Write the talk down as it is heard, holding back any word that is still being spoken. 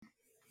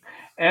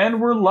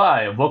And we're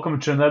live. Welcome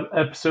to another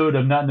episode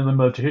of Not in the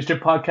Limbo to History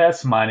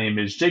podcast. My name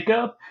is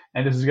Jacob,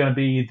 and this is going to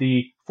be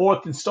the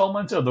fourth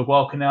installment of the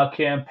Guadalcanal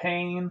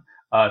campaign.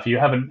 If you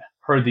haven't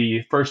heard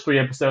the first three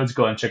episodes,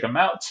 go and check them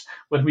out.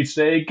 With me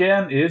today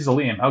again is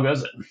Liam. How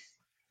goes it?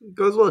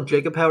 Goes well,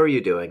 Jacob. How are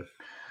you doing?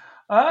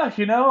 I'm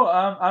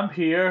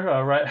here.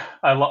 Right,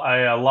 I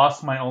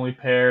lost my only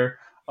pair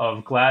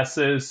of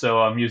glasses, so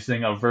I'm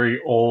using a very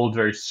old,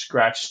 very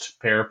scratched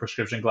pair of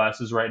prescription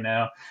glasses right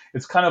now.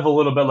 It's kind of a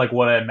little bit like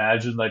what I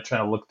imagined, like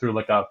trying to look through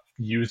like a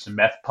used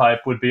meth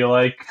pipe would be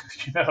like,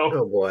 you know.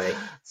 Oh boy.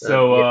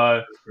 So,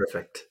 Yeah,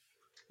 perfect.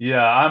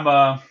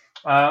 yeah,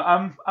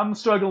 I'm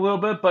struggling a little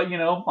bit, but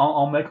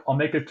I'll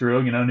make it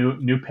through.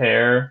 New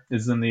pair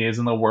is in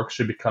the works,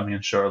 should be coming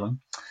in shortly.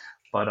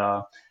 But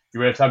you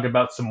ready to talk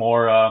about some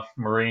more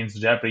Marines,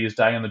 Japanese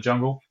dying in the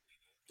jungle?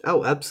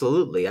 Oh,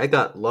 absolutely. I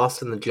got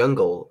lost in the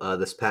jungle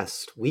this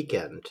past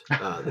weekend,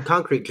 the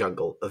concrete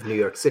jungle of New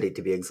York City,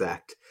 to be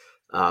exact.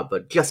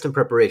 But just in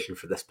preparation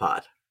for this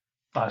pod.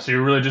 So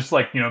you're really just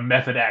like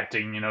method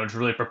acting, just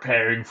really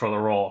preparing for the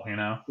role.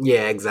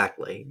 Yeah,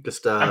 exactly.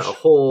 Just I'm a sh-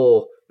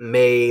 whole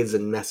maze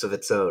and mess of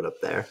its own up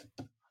there.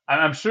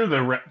 I'm sure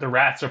the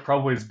rats are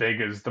probably as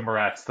big as the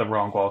rats the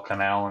Rongwall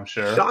Canal. I'm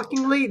sure.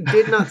 Shockingly,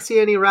 did not see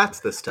any rats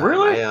this time.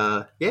 Really?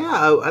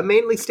 I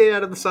mainly stayed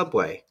out of the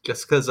subway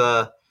just because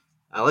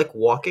I like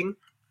walking.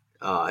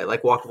 I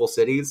like walkable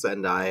cities,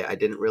 and I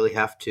didn't really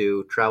have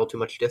to travel too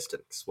much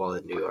distance while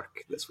in New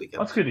York this That's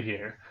weekend. good to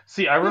hear.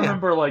 See, I Yeah.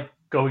 remember like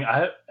going.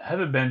 I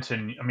haven't been to.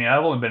 I mean,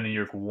 I've only been to New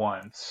York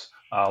once,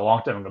 a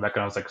long time ago, back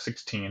when I was like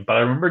 16. But I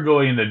remember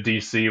going into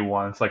DC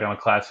once, like on a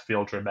class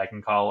field trip back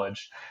in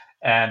college,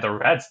 and the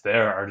rats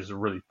there are just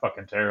really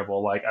fucking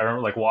terrible. Like I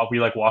remember, like we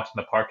like walked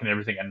in the park and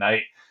everything at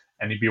night,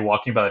 and you'd be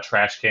walking by the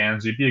trash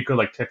cans. You'd be a good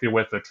like 50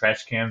 away from the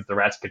trash cans, the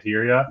rats could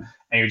hear you,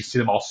 and you just see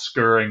them all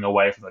scurrying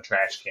away from the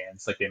trash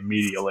cans like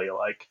immediately.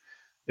 Like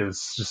it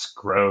was just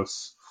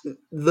gross.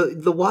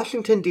 The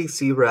Washington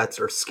D.C. rats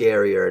are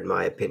scarier in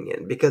my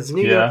opinion because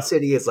New York Yeah.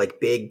 City is like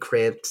big,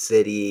 cramped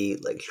city,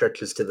 like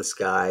stretches to the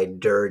sky,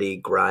 dirty,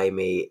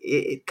 grimy.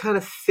 It kind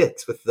of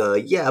fits with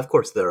the yeah, of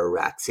course there are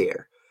rats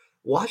here.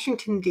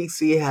 Washington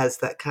D.C. has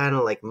that kind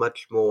of like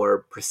much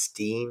more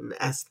pristine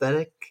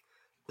aesthetic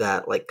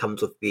that like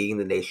comes with being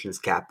the nation's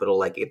capital.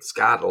 Like it's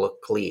gotta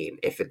look clean.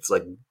 If it's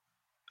like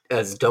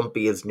as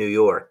dumpy as New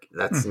York,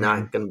 that's Hmm.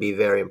 not going to be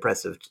very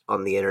impressive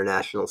on the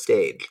international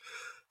stage.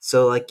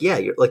 So like yeah,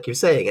 you're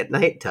saying at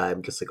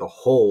nighttime, just like a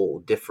whole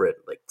different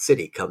like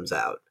city comes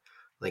out.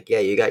 Like yeah,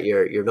 you got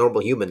your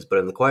normal humans, but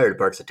in the quieter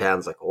parts of town,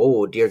 it's like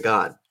oh dear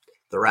God,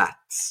 the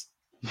rats.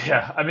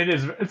 Yeah, I mean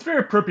it's very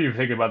appropriate to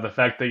think about the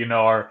fact that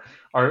our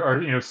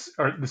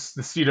the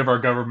seat of our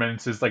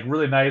government is like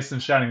really nice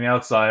and shiny on the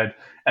outside,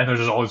 and there's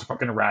just always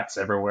fucking rats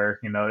everywhere.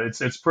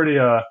 It's pretty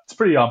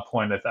on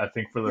point. I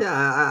think for the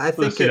Yeah, I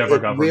for the think seat it, of our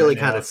it government. really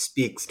kind of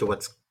speaks to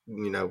what's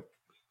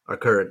our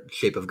current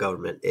shape of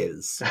government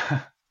is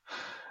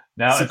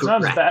Now it's secret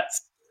not as bad.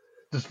 rats.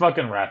 There's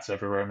fucking rats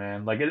everywhere,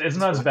 man. Like it's There's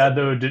not as rats bad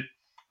everywhere. though.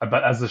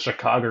 About as the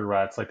Chicago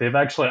rats. Like they've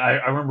actually, I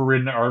remember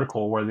reading an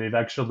article where they've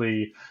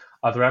actually,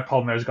 the rat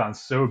problem there has gone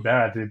so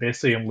bad they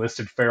basically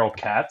enlisted feral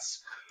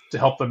cats to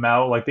help them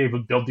out. Like they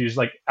would build these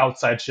like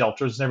outside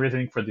shelters and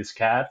everything for these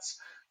cats.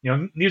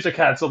 These are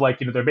cats that like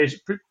they're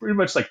basically pretty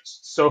much like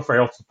so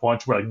feral to the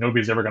point where like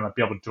nobody's ever gonna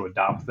be able to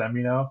adopt them.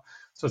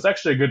 So it's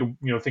actually a good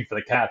thing for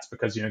the cats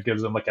because it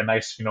gives them like a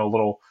nice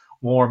little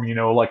warm,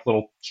 like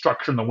little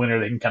structure in the winter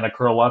they can kind of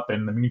curl up.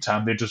 In the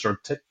meantime, they just are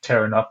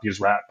tearing up these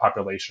rat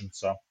populations.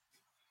 So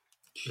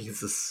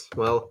Jesus.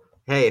 Well,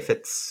 hey, if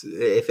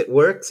it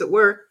works, it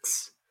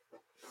works.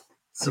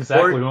 exactly,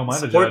 Support who am I to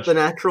support the judge?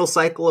 natural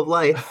cycle of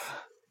life.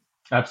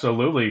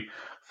 Absolutely,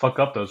 fuck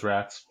up those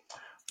rats.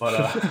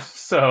 But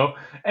so,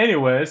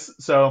 anyways,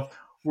 so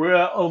we're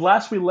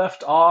last we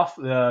left off,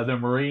 the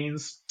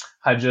Marines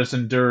had just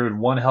endured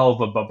one hell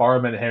of a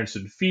bombardment at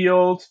Henderson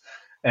Field,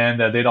 and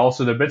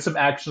there'd been some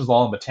actions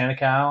along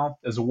Botanical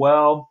as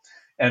well.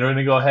 And we're going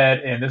to go ahead,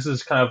 and this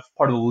is kind of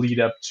part of the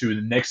lead up to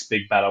the next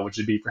big battle, which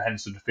would be for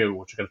Henderson Field,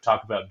 which we're going to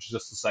talk about in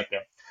just a second.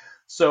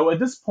 So at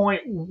this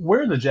point,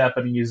 where are the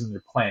Japanese in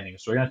their planning?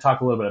 So we're going to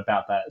talk a little bit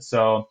about that.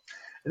 So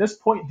at this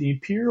point, the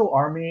Imperial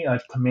Army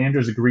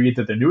commanders agreed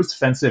that the newest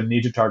offensive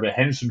needed to target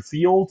Henderson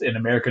Field and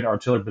American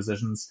artillery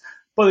positions,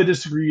 but they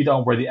disagreed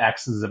on where the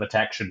axes of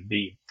attack should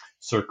be.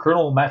 So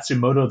Colonel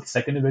Matsumoto of the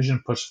 2nd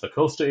Division pushed the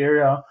coastal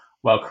area,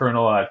 while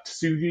Colonel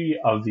Tsugi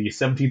of the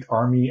 17th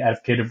Army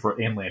advocated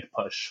for inland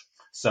push.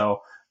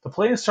 So the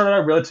plan started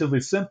out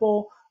relatively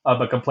simple,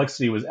 but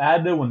complexity was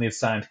added when they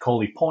assigned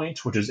Coley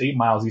Point, which is 8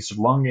 miles east of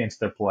Lunga, into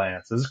their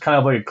plans. This is kind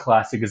of like a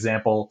classic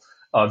example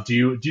of do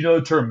you know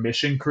the term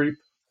mission creep?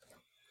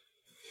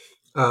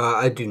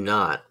 I do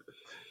not.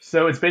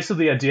 So it's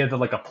basically the idea that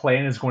like a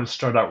plan is going to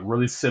start out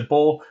really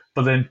simple,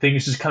 but then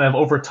things just kind of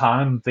over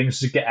time, things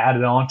just get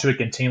added on to it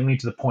continually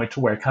to the point to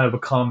where it kind of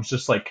becomes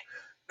just like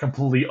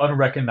completely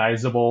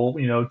unrecognizable,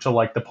 to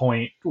like the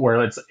point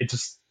where it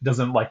just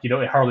doesn't like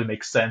it hardly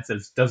makes sense.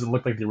 It doesn't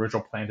look like the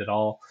original plan at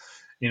all.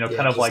 Yeah, Kind it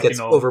of just like gets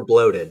over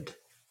bloated.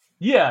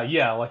 Yeah,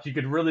 yeah, like you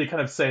could really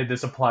kind of say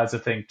this applies, I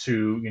think,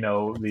 to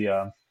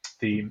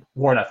the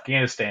war in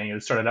Afghanistan.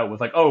 It started out with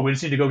like, oh, we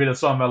just need to go get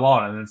Osama bin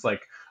Laden, and it's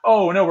like,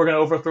 oh no, we're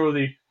gonna throw for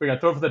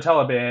the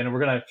Taliban, and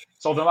we're gonna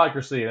solve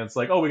democracy, and it's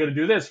like, oh, we got to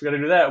do this, we got to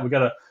do that, we got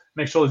to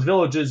make sure these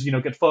villages,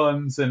 get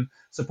funds and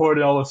support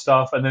and all this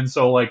stuff, and then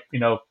so like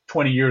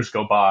 20 years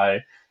go by,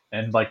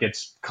 and like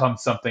it's become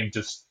something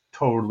just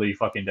totally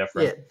fucking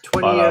different. Yeah,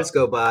 20 But years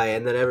go by,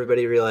 and then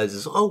everybody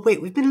realizes, oh,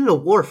 wait, we've been in a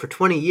war for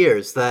 20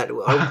 years.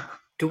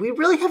 Do we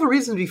really have a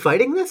reason to be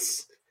fighting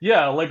this?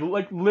 Yeah, like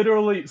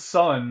literally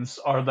sons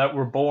are that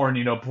were born,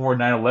 before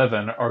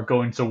 9/11 are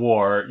going to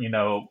war,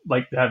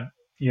 like have,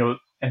 and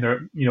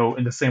they're,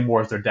 in the same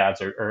war as their dads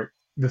are, or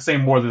the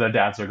same war that their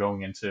dads are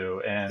going into,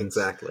 and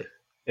Exactly.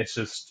 it's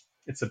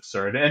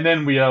absurd. And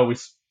then we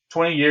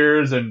 20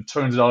 years and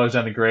 $200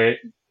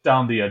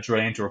 down the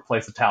drain to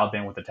replace the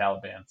Taliban with the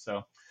Taliban.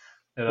 So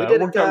it We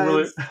did it, worked out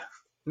really. guys.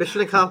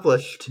 Mission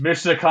accomplished.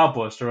 Mission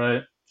accomplished,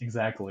 right?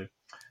 Exactly.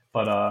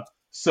 But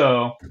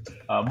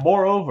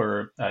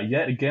moreover,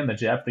 yet again, the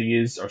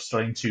Japanese are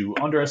starting to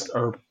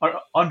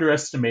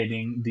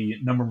underestimating the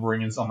number of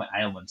Marines on the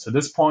island. So at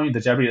this point, the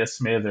Japanese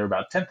estimated there were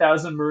about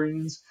 10,000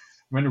 Marines,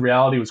 when in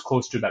reality it was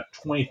close to about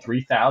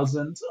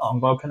 23,000 on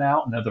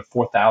Guadalcanal, and another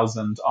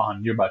 4,000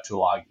 on nearby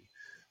Tulagi.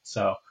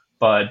 So,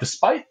 but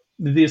despite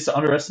this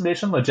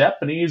underestimation, the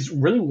Japanese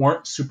really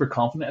weren't super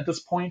confident at this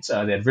point.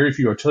 They had very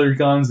few artillery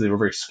guns. They were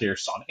very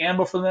scarce on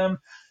ammo for them,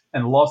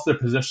 and the loss of their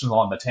positions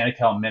along the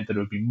Tanakal meant that it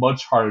would be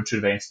much harder to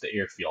advance the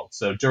airfield.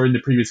 So during the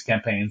previous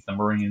campaigns, the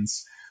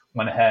Marines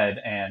went ahead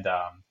and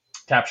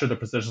captured their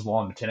positions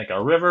along the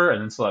Tanakal River,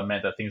 and then so that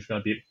meant that things were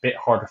going to be a bit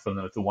harder for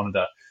them if they wanted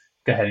to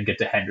go ahead and get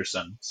to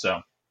Henderson.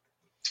 So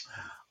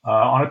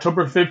on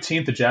October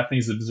 15th, the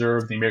Japanese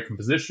observed the American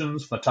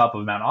positions from the top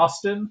of Mount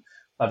Austin,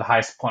 the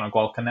highest point on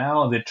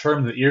Guadalcanal, and they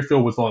determined that the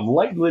airfield was only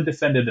lightly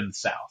defended in the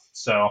south.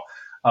 So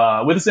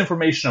with this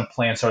information, a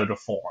plan started to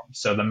form.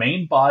 So the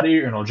main body,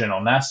 or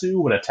General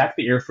Nasu, would attack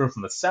the airfield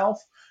from the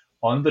south,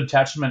 while the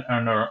detachment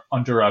under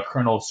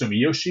Colonel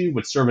Sumiyoshi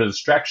would serve as a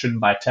distraction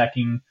by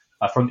attacking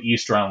from the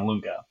east around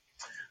Lunga.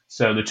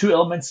 So the two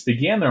elements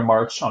began their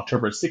march on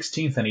October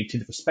 16th and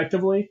 18th,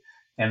 respectively,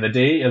 and the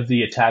day of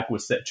the attack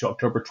was set to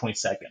October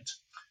 22nd.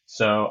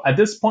 So at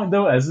this point,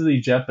 though, as the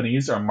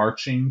Japanese are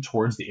marching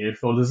towards the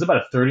airfield, this is about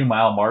a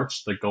 30-mile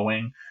march. They're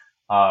going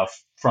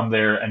from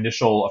their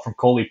initial from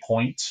Coley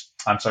Point.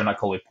 I'm sorry, not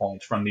Coley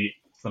Point. From the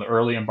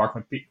early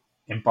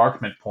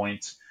embarkment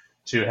point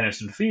to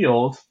Henderson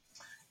Field,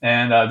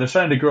 and they're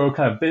starting to grow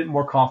kind of a bit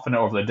more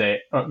confident over the day,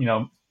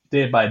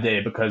 day by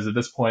day, because at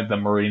this point the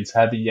Marines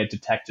haven't yet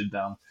detected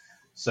them.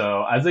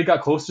 So as they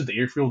got closer to the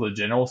airfield, the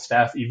general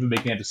staff even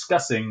began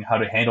discussing how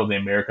to handle the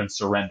American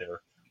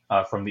surrender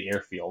from the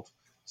airfield.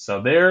 So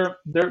they're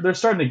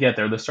starting to get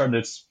there. They're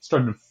starting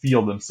to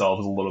feel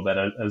themselves a little bit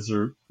as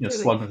they're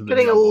slugging through the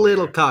Getting a jungle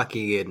little here.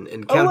 cocky and A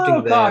little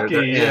counting cocky,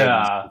 their eggs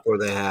yeah. before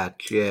they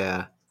hatch.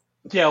 Yeah.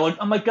 Yeah, like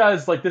I'm like,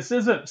 guys, like this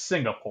isn't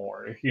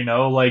Singapore,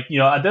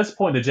 at this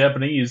point the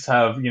Japanese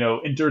have,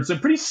 endured some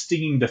pretty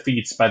stinging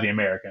defeats by the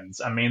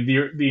Americans. I mean,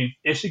 the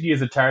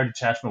Ishiki's entire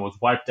detachment was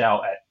wiped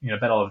out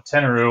at Battle of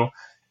Tenaru,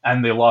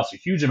 and they lost a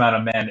huge amount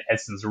of men at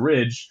Edson's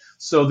Ridge,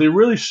 so they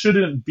really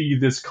shouldn't be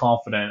this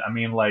confident. I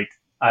mean, like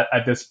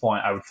at this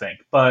point, I would think,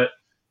 but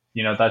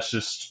that's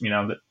just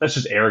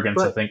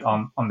arrogance, I But think,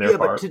 on their yeah,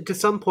 but part. to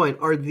some point,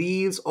 are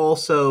these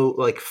also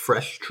like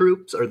fresh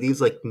troops? Are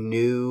these like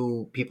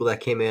new people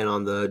that came in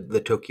on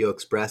the Tokyo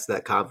Express,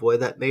 that convoy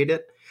that made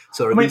it?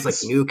 So are I mean, these like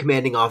new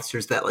commanding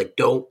officers that like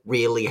don't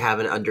really have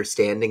an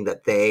understanding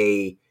that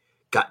they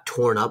got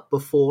torn up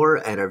before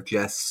and are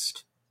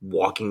just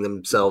walking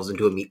themselves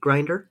into a meat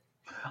grinder?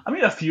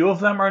 a few of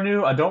them are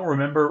new. I don't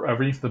remember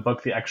reading through the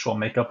book the actual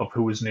makeup of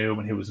who was new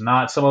and who was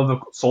not. Some of the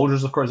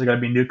soldiers, of course, are going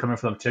to be new coming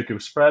from the Tokyo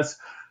Express,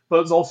 but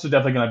there's also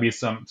definitely going to be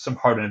some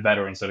hardened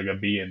veterans that are going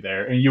to be in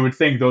there. And you would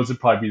think those would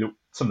probably be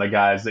some of the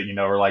guys that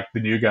are like the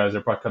new guys that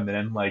are probably coming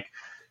in, like,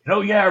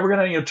 yeah, we're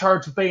going to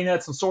charge with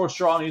bayonets and swords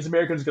drawn. These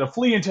Americans are going to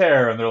flee in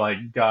terror, and they're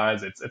like,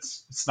 guys,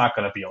 it's not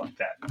going to be like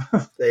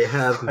that. They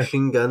have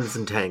machine guns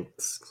and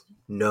tanks.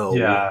 No.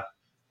 Yeah,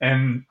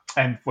 and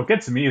what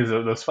gets me is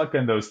those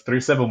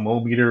 37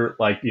 millimeter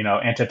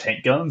anti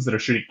tank guns that are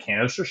shooting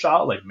canister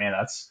shot. Like, man,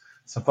 that's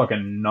some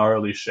fucking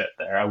gnarly shit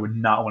there. I would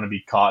not want to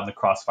be caught in the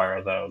crossfire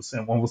of those,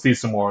 and we'll see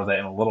some more of that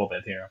in a little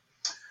bit here.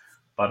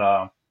 But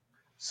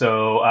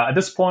at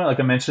this point, like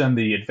I mentioned,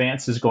 the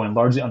advance is going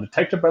largely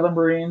undetected by the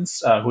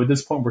Marines, who at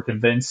this point were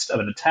convinced of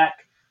an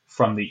attack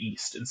from the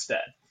east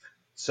instead.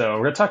 So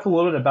we're going to talk a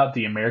little bit about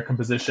the American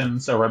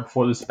positions right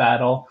before this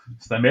battle.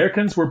 So the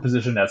Americans were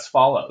positioned as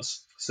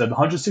follows. So the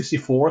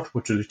 164th,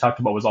 which we talked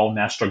about was all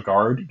National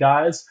Guard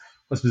guys,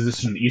 was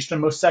positioned in the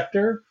easternmost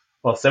sector,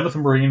 while the 7th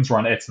Marines were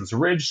on Edson's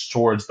Ridge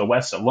towards the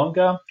west at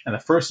Lunga, and the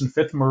 1st and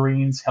 5th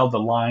Marines held the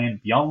line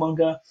beyond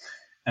Lunga,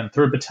 and the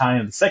 3rd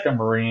Battalion of the 2nd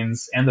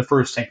Marines and the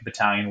 1st Tank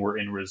Battalion were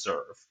in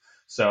reserve.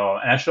 So,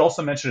 and I should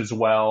also mention as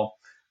well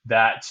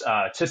that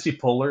Testy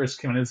Puller is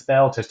coming in this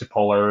battle. Testy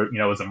Puller,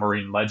 is a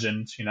Marine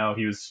legend.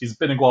 He's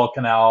been in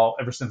Guadalcanal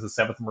ever since the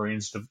 7th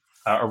Marines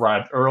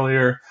arrived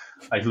earlier.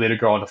 He later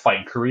go on to fight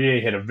in Korea.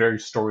 He had a very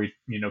storied,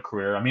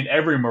 career. I mean,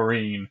 every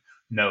Marine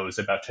knows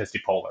about Chesty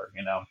Puller.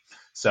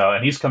 So,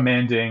 and he's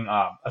commanding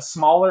a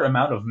smaller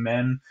amount of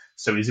men,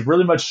 so he's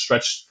really much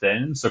stretched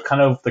thin. So,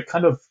 the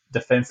kind of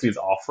defense he's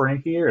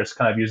offering here is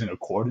kind of using a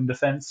cordon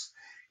defense.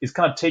 He's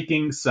kind of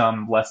taking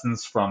some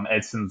lessons from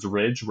Edson's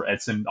Ridge, where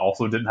Edson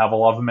also didn't have a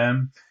lot of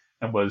men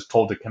and was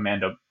told to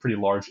command a pretty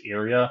large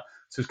area.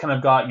 So it's kind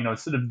of got,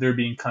 instead of there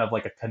being kind of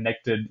like a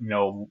connected,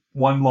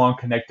 one long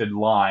connected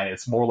line,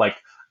 it's more like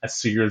a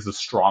series of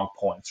strong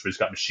points where he's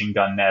got machine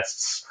gun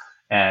nests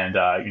and,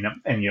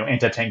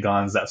 anti-tank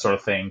guns, that sort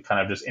of thing, kind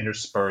of just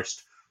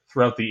interspersed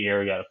throughout the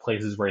area to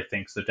places where he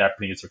thinks the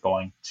Japanese are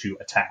going to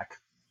attack.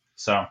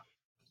 So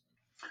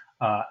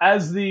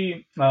as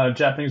the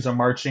Japanese are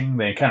marching,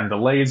 they encounter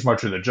delays,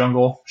 march through the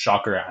jungle.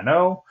 Shocker, I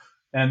know.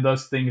 And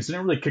thus things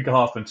didn't really kick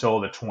off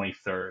until the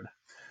 23rd.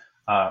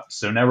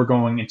 So now we're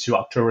going into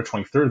October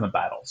 23rd in the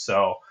battle.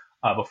 So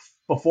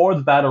before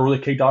the battle really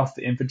kicked off,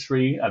 the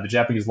infantry, the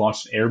Japanese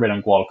launched an air raid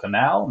on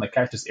Guadalcanal, and the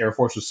Cactus Air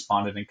Force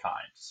responded in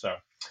kind. So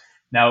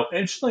now,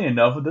 interestingly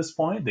enough, at this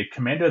point, the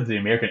commander of the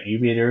American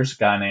aviators, a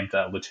guy named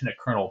Lieutenant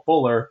Colonel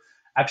Buller,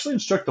 actually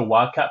instructed the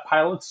Wildcat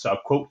pilots,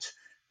 quote,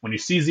 when you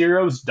see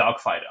zeros,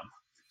 dogfight them.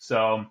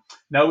 So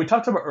now we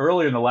talked about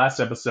earlier in the last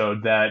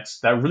episode that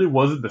really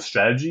wasn't the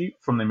strategy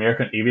from the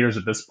American aviators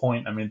at this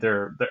point. I mean,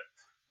 their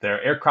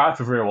aircraft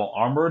were very well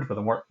armored, but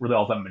they weren't really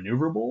all that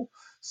maneuverable.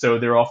 So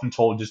they were often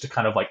told just to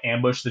kind of like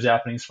ambush the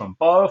Japanese from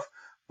above.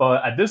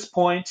 But at this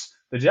point,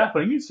 the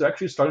Japanese are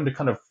actually starting to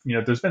kind of,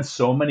 there's been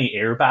so many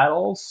air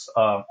battles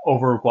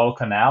over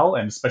Guadalcanal,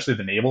 and especially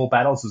the naval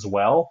battles as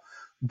well,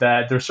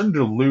 that they're starting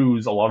to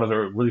lose a lot of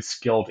their really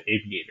skilled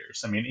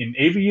aviators. I mean,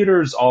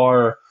 aviators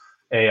are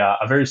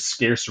a very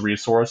scarce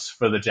resource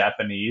for the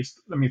Japanese.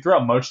 I mean,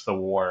 throughout much of the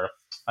war,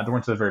 they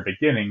weren't to the very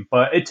beginning,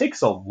 but it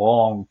takes a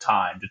long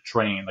time to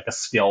train like a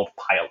skilled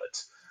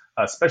pilot,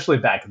 especially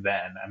back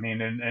then. I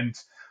mean, and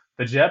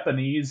the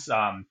Japanese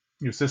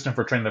system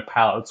for training the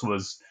pilots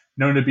was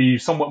known to be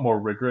somewhat more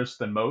rigorous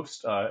than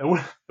most.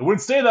 It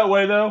wouldn't stay that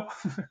way though,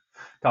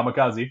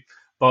 kamikaze.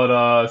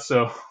 But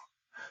so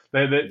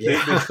they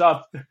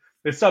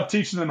stopped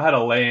teaching them how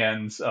to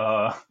land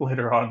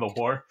later on in the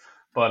war.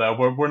 But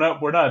we're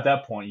not at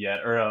that point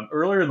yet. Or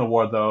earlier in the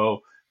war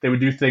though, they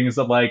would do things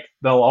that like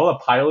a lot of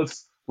the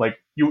pilots like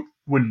you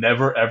would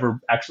never ever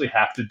actually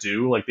have to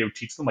do. Like they would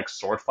teach them like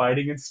sword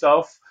fighting and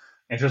stuff.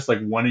 And just like,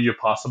 when are you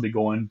possibly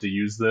going to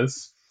use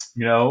this?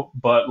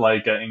 But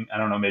like I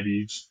don't know, maybe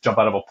you just jump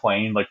out of a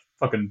plane like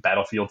fucking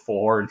Battlefield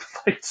 4 and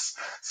like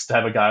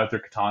stab a guy with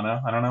your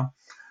katana. I don't know.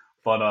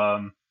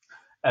 But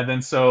and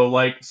then so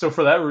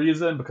for that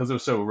reason, because it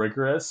was so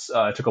rigorous,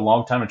 it took a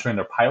long time to train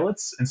their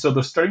pilots, and so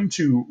they're starting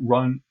to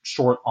run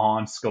short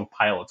on skilled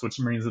pilots, which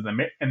means that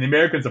the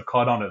Americans have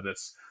caught on to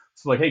this.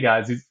 So like, hey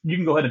guys, you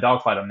can go ahead and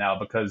dogfight them now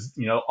because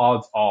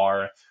odds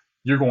are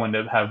you're going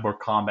to have more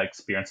combat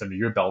experience under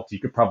your belt. You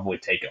could probably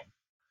take them.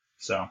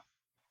 So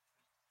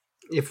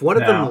if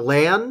one of them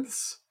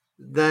lands,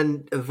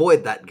 then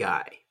avoid that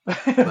guy.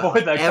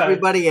 avoid that guy.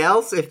 Everybody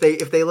else, if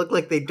they look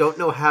like they don't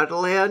know how to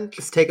land,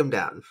 just take them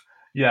down.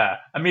 Yeah,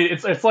 I mean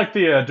it's like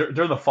the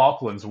during the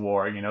Falklands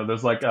War,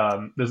 there's like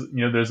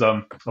there's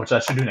which I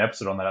should do an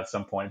episode on that at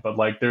some point, but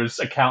like there's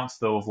accounts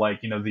though of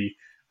like the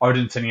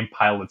Argentinian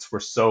pilots were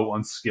so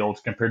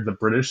unskilled compared to the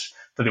British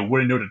that they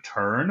wouldn't know to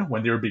turn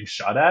when they were being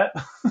shot at.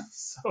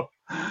 So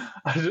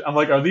I'm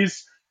like, are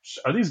these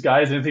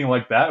guys anything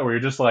like that, or you're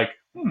just like,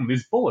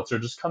 these bullets are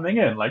just coming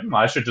in, like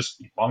I should just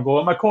keep on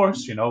going my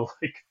course,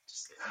 like,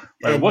 just,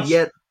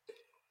 like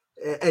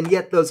And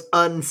yet those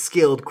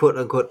unskilled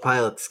quote-unquote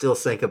pilots still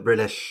sank a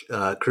British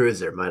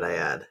cruiser, might I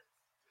add.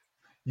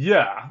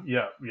 Yeah,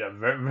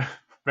 very,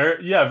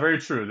 very, very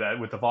true.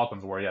 That with the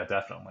Falklands War, yeah,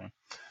 definitely.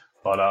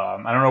 But I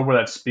don't know where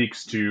that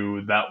speaks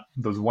to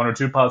those one or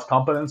two pilots'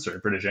 competence or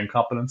British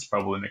incompetence.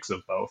 Probably a mix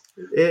of both.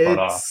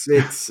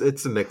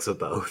 It's a mix of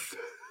both.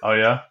 Oh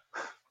yeah.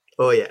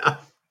 Oh yeah.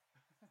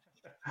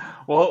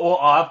 Well,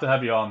 I'll have to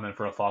have you on then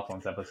for a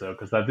Falklands episode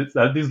because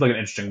that is like an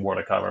interesting war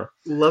to cover.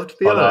 Love to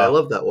be on. I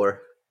love that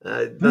war.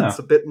 That's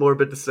a bit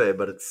morbid to say,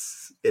 but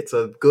it's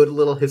a good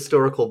little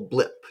historical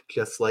blip.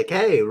 Just like,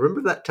 hey,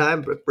 remember that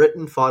time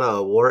Britain fought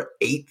a war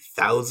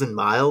 8,000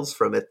 miles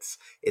from its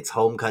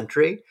home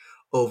country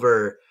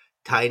over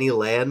tiny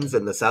lands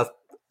in the South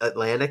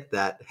Atlantic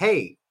that,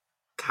 hey,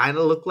 kind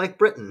of look like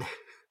Britain.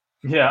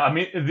 Yeah, I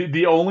mean,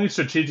 the only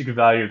strategic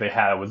value they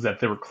had was that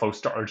they were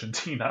close to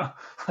Argentina.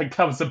 Like,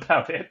 that was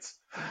about it.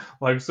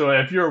 Like, so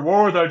if you're at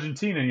war with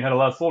Argentina and you had a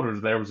lot of soldiers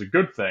there, it was a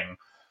good thing.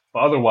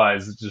 But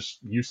otherwise, it's just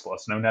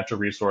useless. No natural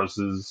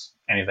resources,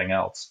 anything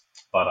else.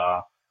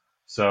 But,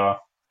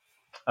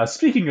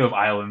 speaking of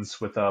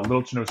islands with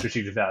little to no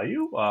strategic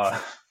value,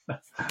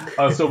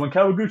 so when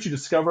Kawaguchi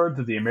discovered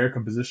that the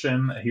American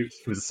position he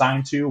was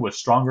assigned to was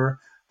stronger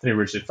than he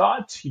originally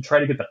thought, he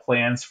tried to get the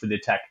plans for the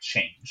attack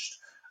changed.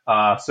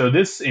 So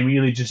this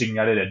immediately just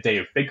ignited a day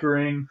of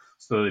bickering.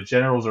 So the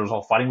generals are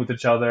all fighting with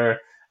each other,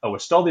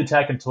 which stalled the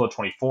attack until the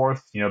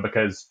 24th,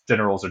 because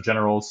generals are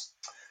generals.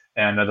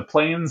 and the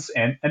planes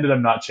and ended up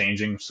not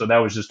changing. So that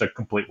was just a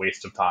complete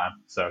waste of time.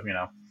 So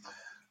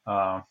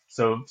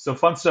so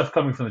fun stuff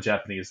coming from the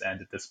Japanese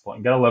end at this point.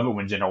 You gotta love it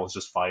when generals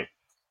just fight.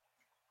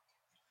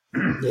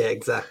 Yeah,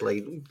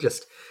 exactly.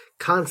 Just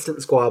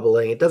constant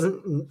squabbling. It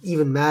doesn't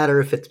even matter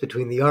if it's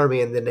between the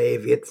army and the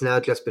navy. It's now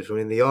just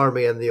between the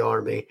army and the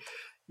army.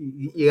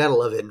 You gotta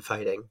love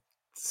infighting.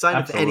 Sign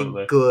of any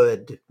Absolutely.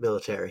 good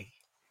military.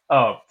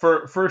 Oh,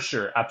 for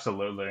sure,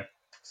 absolutely.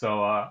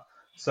 So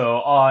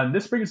so on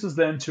this brings us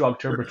then to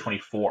October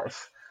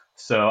 24th.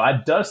 So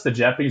at dusk, the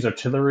Japanese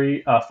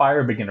artillery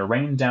fire began to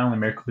rain down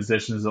American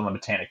positions on the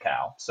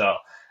Botanical. So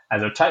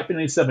as their Type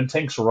 97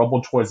 tanks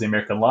rumbled towards the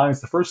American lines,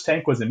 the first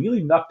tank was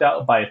immediately knocked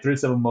out by a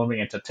 37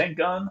 millimeter anti-tank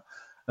gun.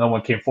 Another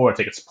one came forward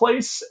to take its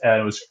place,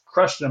 and it was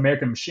crushed in an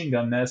American machine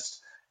gun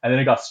nest. And then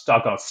it got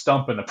stuck on a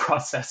stump in the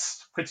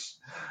process, which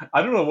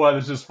I don't know why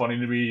this is just funny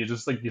to me. You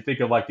just like you think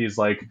of like these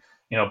like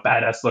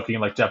badass looking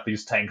like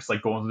Japanese tanks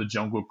like going to the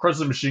jungle,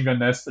 crushes a machine gun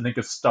nest, and then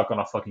gets stuck on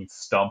a fucking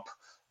stump.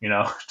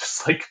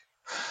 Just like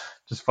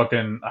just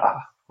fucking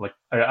like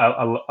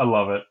I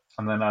love it.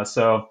 And then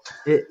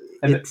It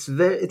and it's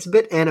a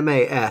bit anime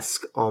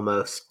esque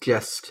almost.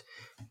 Just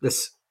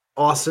this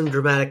awesome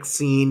dramatic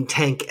scene.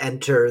 Tank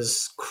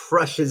enters,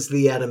 crushes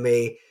the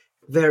enemy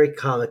very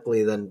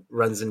comically, then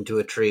runs into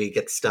a tree,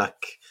 gets stuck.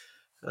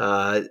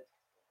 Uh,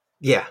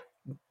 yeah,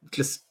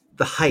 just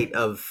the height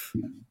of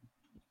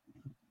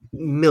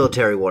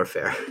military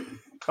warfare.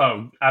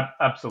 Oh,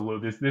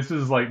 absolutely. This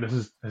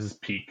is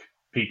peak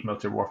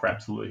military warfare,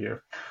 absolutely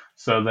here.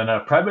 So then,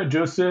 Private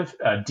Joseph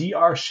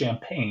D.R.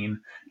 Champagne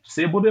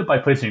disabled it by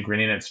placing a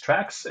grenade in its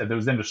tracks, and it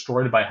was then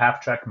destroyed by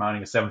half track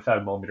mounting a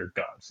 75 millimeter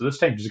gun. So this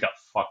tank just got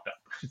fucked up.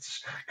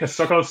 It's got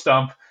stuck on a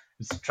stump.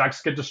 Its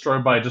tracks get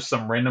destroyed by just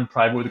some random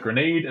private with a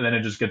grenade, and then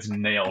it just gets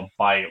nailed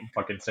by a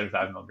fucking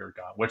 75 millimeter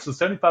gun. Which the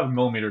 75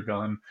 millimeter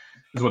gun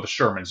is what the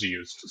Shermans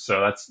used.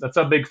 So that's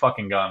a big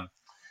fucking gun.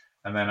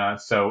 And then,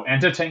 so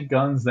anti-tank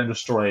guns then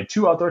destroyed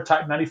two other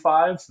Type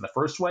 95s in the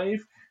first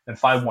wave, then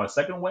five more in the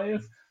second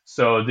wave.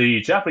 So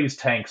the Japanese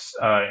tanks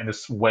in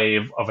this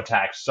wave of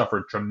attacks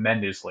suffered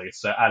tremendously.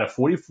 So out of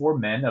 44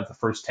 men of the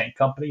first tank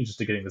company, just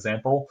to get an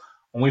example,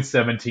 only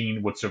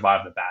 17 would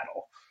survive the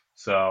battle.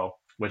 So,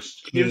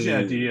 which gives you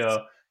an Jeez.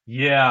 idea.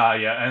 Yeah,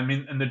 yeah. I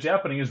mean, and the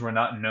Japanese were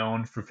not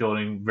known for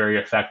fielding very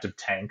effective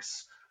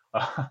tanks.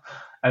 Uh,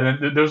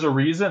 and then there's a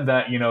reason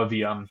that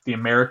the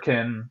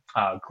American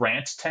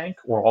Grant tank,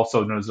 or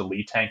also known as the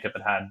Lee tank, if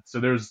it had. So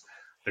there's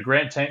the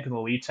Grant tank and the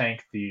Lee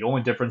tank. The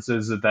only difference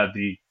is that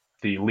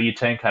the Lee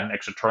tank had an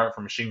extra turret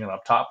for machine gun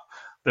up top.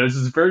 But it's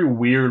this very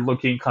weird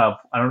looking kind of.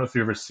 I don't know if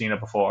you've ever seen it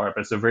before,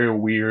 but it's a very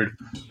weird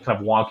kind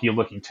of wonky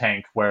looking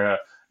tank where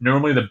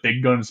normally the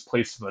big gun is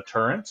placed in the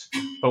turret,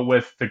 but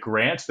with the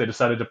Grant they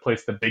decided to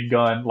place the big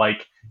gun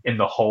like in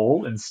the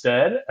hole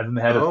instead, and then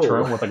they had a Oh,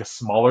 turret with like a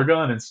smaller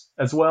gun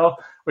as well,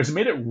 which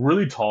made it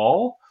really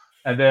tall.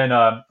 And then,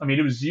 I mean,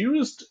 it was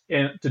used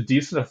to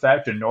decent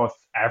effect in North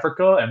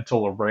Africa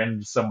until it ran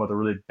into some of the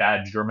really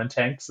bad German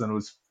tanks, and it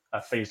was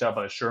phased out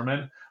by the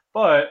Sherman.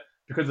 But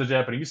because the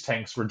Japanese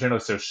tanks were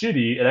generally so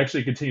shitty, it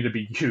actually continued to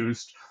be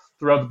used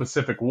throughout the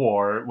Pacific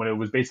War when it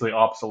was basically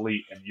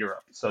obsolete in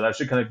Europe. So that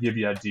should kind of give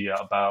you an idea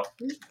about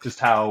just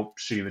how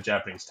shitty the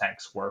Japanese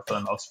tanks were for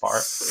the most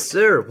part.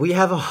 sir, we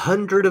have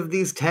 100 of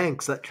these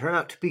tanks that turn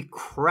out to be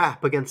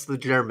crap against the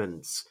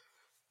Germans.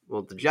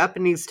 Well, the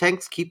Japanese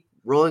tanks keep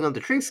rolling on the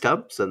tree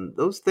stumps, and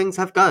those things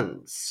have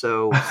guns,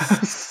 so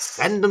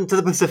send them to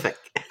the Pacific.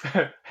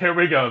 Here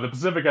we go. The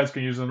Pacific guys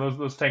can use them.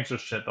 Those tanks are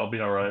shit. They'll be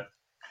all right.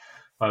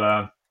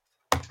 But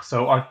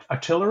so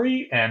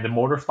artillery and the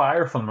mortar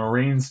fire from the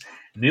Marines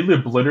nearly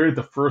obliterated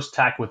the first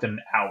attack within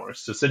hours.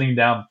 So sitting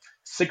down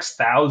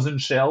 6,000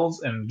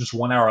 shells in just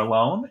 1 hour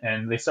alone,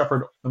 and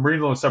the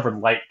Marines only suffered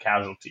light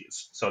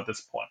casualties. So at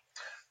this point,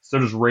 so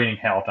just raining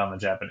hell down the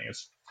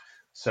Japanese.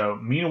 So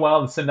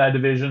meanwhile, the Sendai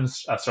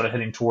divisions started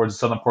heading towards the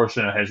southern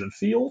portion of Henderson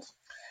Field,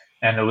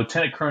 and the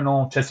Lieutenant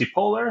Colonel Jesse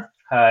Polar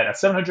had a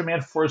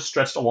 700-man force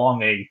stretched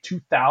along a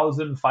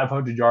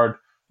 2,500-yard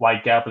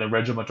wide gap in the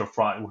regimental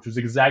front, which was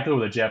exactly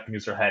where the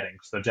Japanese are heading.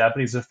 So the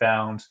Japanese have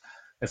found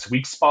this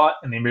weak spot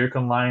in the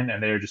American line,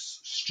 and they're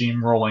just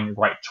steamrolling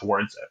right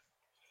towards it.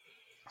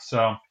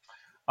 So,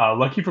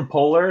 lucky for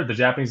Polar, the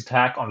Japanese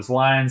attack on his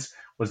lines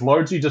was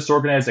largely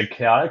disorganized and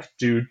chaotic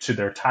due to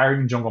their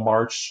tiring jungle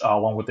march,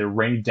 along with the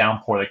rain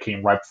downpour that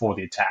came right before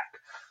the attack.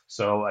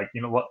 So,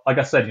 like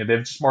I said,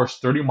 they've just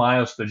marched 30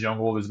 miles to the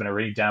jungle. There's been a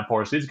rainy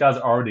downpour, so these guys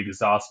are already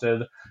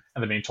exhausted,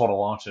 and they're being told to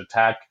launch an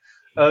attack.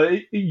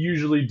 It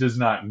usually does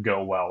not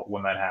go well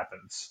when that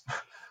happens.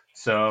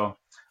 So,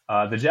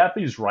 the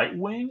Japanese right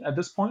wing at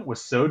this point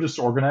was so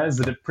disorganized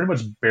that it pretty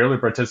much barely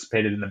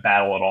participated in the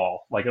battle at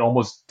all. Like, it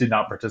almost did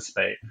not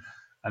participate.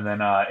 And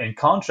then, in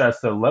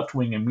contrast, the left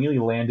wing immediately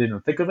landed in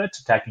the thick of it,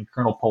 attacking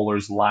Colonel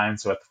Polar's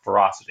lines with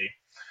ferocity.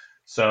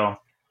 So,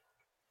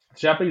 the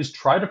Japanese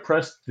tried to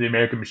press the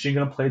American machine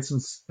gun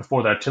emplacements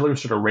before the artillery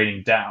started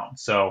raining down.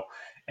 So,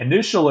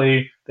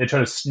 initially, they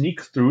tried to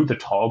sneak through the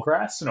tall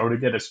grass in order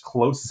to get as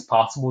close as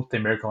possible to the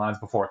American lines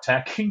before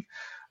attacking.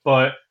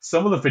 But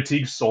some of the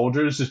fatigued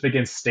soldiers just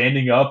began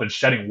standing up and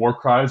shouting war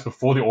cries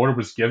before the order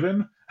was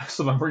given.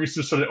 So the Marines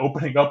just started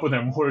opening up with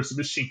their mortars and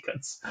machine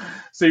guns.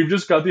 So you've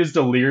just got these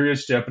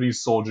delirious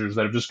Japanese soldiers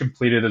that have just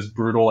completed this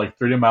brutal, like,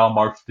 30-mile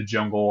march to the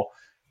jungle,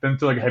 been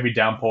through like a heavy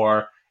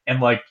downpour, and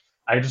like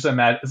I just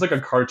imagine it's like a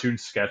cartoon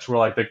sketch where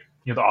like the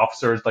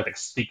officers like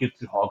sneaking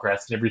through tall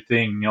grass and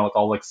everything, like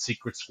all like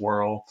secret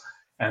swirl,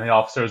 and the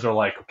officers are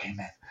like, okay,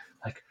 man,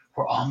 like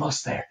we're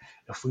almost there.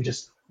 If we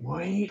just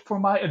wait for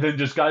my, and then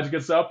just guy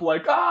gets up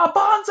like,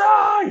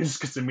 bonsai, he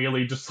just gets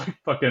immediately just like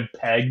fucking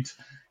pegged,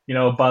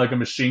 by like a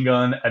machine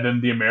gun, and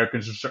then the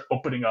Americans just start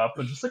opening up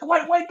and just like,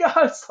 wait,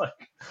 guys,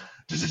 like,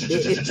 It's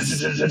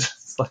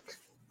it's like,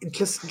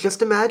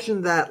 just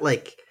imagine that,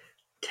 like,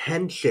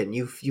 tension.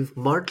 You've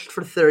marched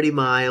for 30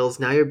 miles.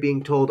 Now you're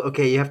being told,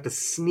 okay, you have to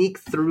sneak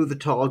through the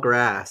tall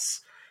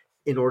grass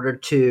in order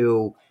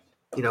to,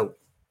 you know,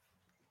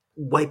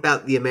 wipe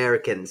out the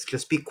Americans.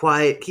 Just be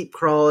quiet, keep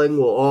crawling.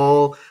 We'll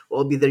all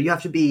be there. You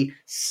have to be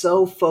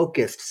so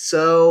focused,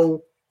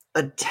 so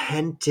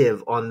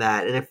attentive on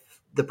that. And if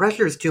the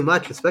pressure is too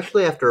much,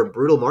 especially after a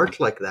brutal march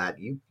like that,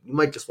 you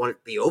might just want it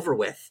to be over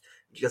with.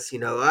 Just,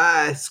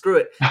 screw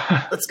it.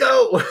 Let's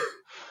go.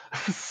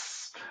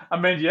 I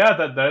mean, yeah,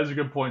 that is a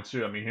good point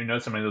too. I mean, who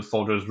knows how many of those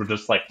soldiers were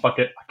just like, fuck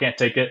it, I can't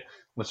take it.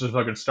 Let's just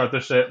fucking start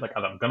this shit. Like,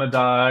 either I'm gonna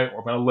die or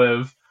I'm gonna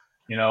live.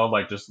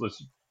 Like, just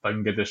let's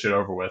fucking get this shit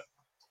over with.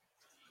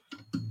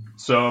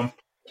 So,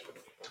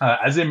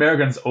 as the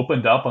Americans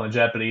opened up on the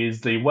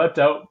Japanese, they wiped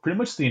out pretty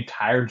much the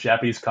entire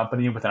Japanese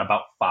company within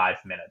about 5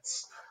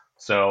 minutes.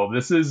 So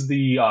this is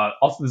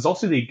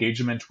also the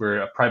engagement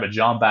where Private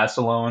John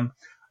Basilone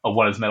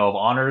won his Medal of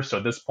Honor. So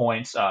at this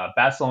point,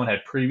 Basilone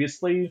had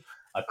previously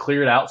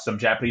cleared out some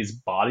Japanese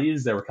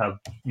bodies that were kind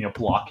of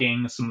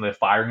blocking some of the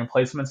firing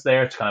emplacements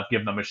there to kind of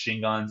give the machine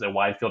guns a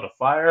wide field of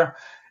fire.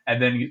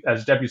 And then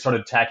as the Japanese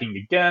started attacking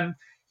again,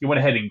 he went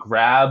ahead and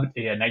grabbed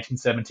a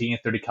 1917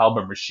 30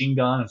 caliber machine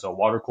gun. It was a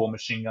water cooled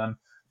machine gun.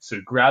 So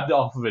he grabbed it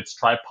off of its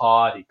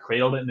tripod. He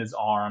cradled it in his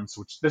arms,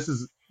 which this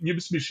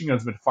machine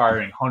gun's been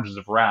firing hundreds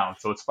of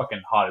rounds, so it's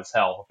fucking hot as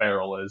hell. The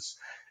barrel is.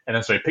 And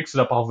then so he picks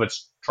it up off of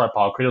its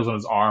tripod, cradles in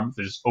his arms,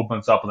 and just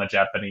opens up on the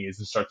Japanese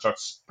and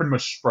starts pretty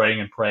much spraying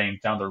and praying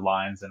down their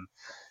lines. And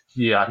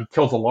yeah, he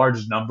kills a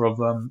large number of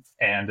them.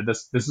 And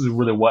this is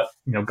really what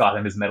got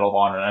him his Medal of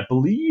Honor. And I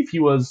believe he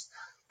was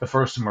the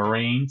first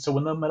Marine to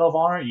win the Medal of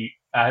Honor.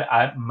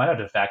 I might have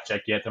to fact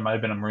check yet. There might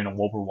have been a Marine in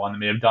World War One that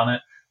may have done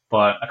it,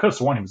 but I could have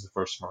sworn he was the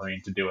first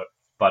Marine to do it.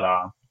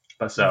 But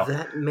so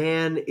That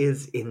man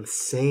is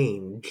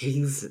insane.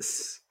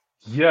 Jesus.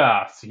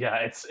 yeah,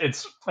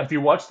 it's if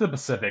you watch the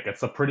Pacific,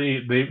 it's a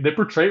pretty they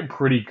portray it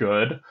pretty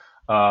good.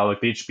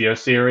 Like the HBO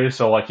series,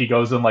 so like he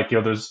goes in like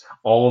there's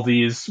all of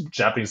these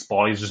Japanese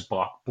bodies just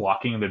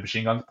blocking the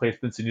machine gun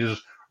placements, and he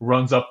just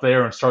runs up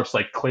there and starts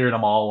like clearing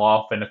them all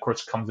off, and of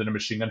course comes in a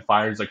machine gun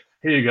fire. He's like,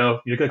 here you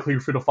go, you gotta clear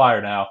through the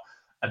fire now.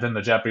 And then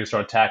the Japanese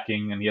start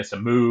attacking, and he has to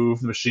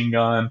move the machine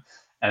gun,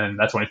 and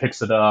that's when he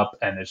picks it up,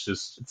 and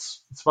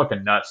it's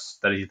fucking nuts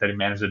that he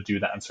managed to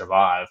do that and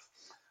survive.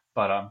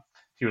 But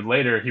he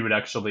would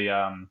actually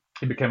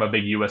he became a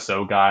big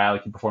USO guy.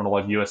 Like he performed a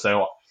lot of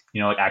USO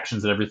like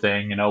actions and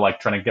everything.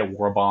 Like trying to get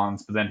war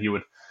bonds. But then he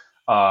would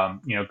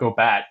go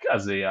back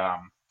as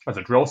a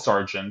drill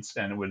sergeant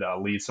and would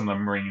lead some of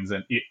the Marines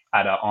on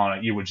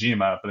Iwo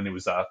Jima. But then he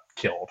was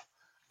killed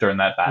during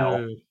that battle.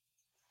 Mm.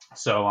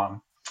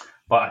 So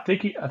but I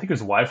think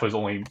his wife was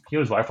only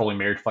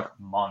married for like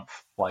a month.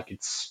 Like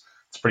it's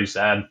pretty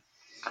sad.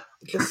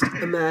 Just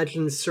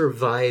imagine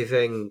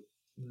surviving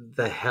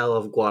the hell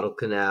of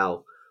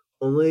Guadalcanal,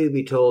 only to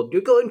be told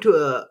you're going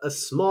to a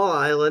small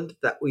island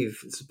that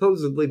we've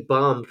supposedly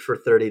bombed for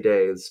 30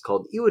 days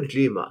called Iwo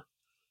Jima.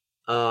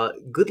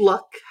 Good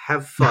luck,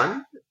 have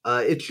fun.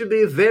 It should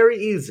be very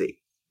easy.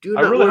 Do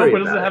I not really hope worry it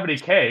doesn't about have it. any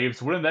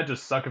caves. Wouldn't that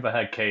just suck if it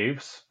had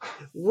caves?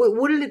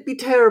 Wouldn't it be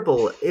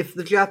terrible if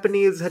the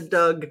Japanese had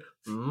dug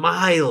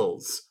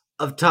miles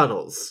of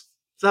tunnels?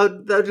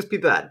 That would just be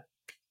bad.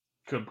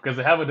 Because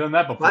they haven't done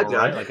that My before, right?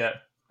 God.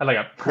 Like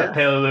Yeah,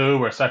 Peleliu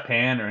or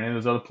Saipan or any of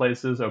those other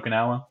places,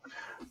 Okinawa.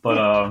 But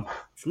yeah.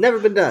 It's never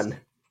been done.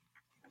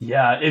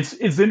 yeah, it's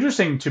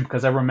interesting too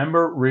because I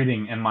remember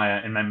reading in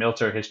my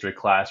military history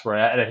class where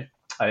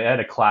I had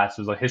a class.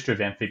 It was a history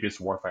of amphibious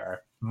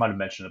warfare. I might have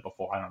mentioned it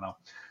before. I don't know.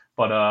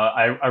 But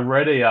I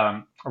read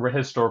a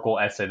historical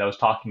essay that was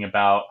talking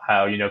about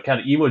how kind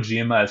of Iwo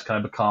Jima has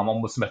kind of become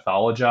almost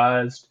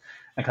mythologized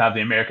and kind of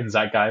the American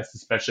zeitgeist,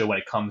 especially when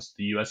it comes to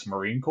the U.S.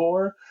 Marine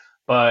Corps.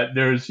 But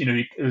there's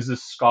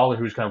this scholar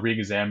who was kind of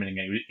re-examining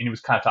it, and he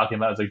was kind of talking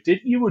about, it was like, did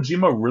Iwo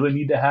Jima really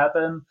need to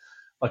happen?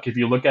 Like if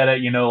you look at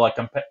it,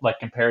 like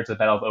compared to the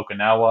Battle of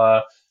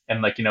Okinawa,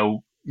 and like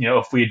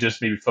if we had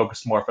just maybe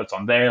focused more efforts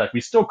on there, like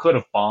we still could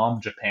have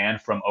bombed Japan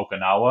from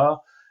Okinawa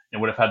and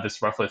would have had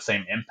this roughly the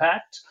same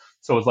impact.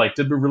 So it's like,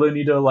 did we really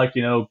need to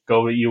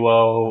go to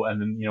Iwo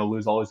and then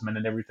lose all these men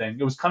and everything?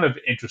 It was kind of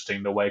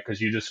interesting the way because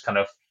you just kind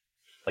of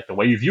like the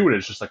way you view it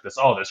is just like this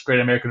great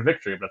American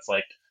victory, but it's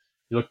like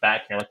you look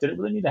back and you're like, did it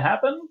really need to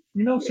happen?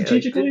 Yeah, like,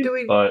 Strategically, do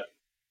we but.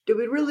 Do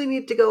we really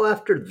need to go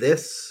after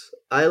this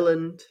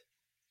island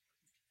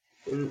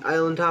in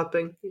island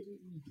hopping?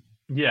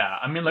 Yeah,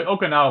 I mean, like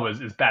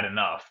Okinawa is bad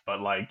enough,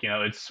 but like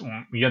it's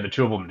you have the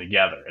two of them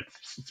together.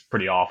 It's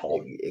pretty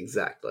awful.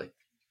 Exactly.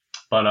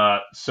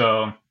 But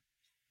soon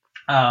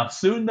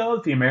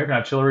though, the American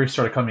artillery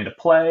started coming into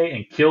play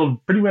and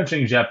killed pretty much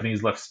any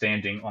Japanese left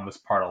standing on this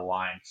part of the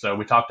line. So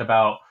we talked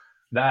about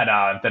that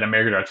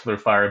American artillery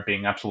fire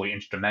being absolutely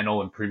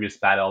instrumental in previous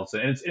battles,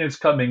 and it's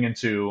coming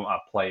into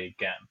play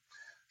again.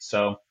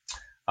 So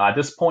at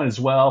this point as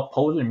well,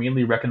 Poland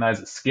immediately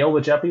recognized the scale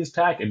of the Japanese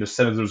attack and just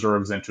sent his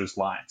reserves into his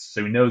lines.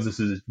 So he knows this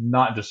is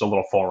not just a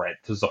little foray;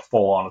 this is a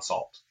full-on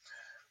assault.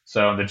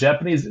 So the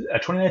Japanese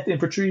 29th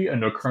Infantry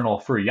under Colonel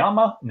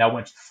Furuyama now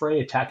went to the fray,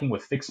 attacking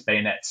with fixed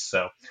bayonets.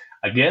 So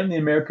again, the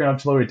American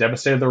artillery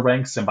devastated their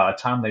ranks, and by the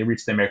time they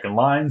reached the American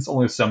lines,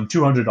 only some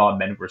 200 odd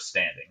men were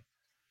standing.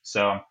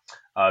 So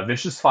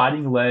vicious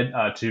fighting led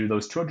to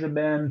those 200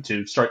 men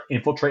to start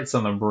infiltrate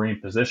some of the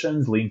Marine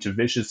positions, leading to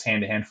vicious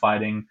hand-to-hand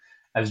fighting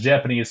as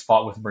Japanese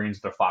fought with Marines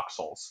with their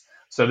foxholes.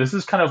 So this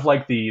is kind of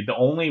like the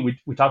only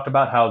we talked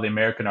about how the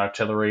American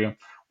artillery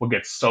will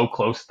get so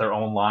close to their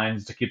own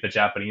lines to keep the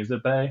Japanese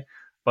at bay.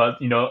 But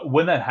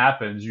when that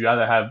happens, you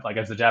either have like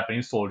as a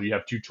Japanese soldier, you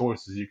have two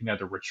choices. You can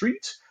either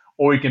retreat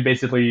or you can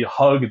basically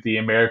hug the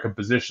American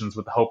positions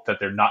with the hope that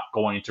they're not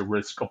going to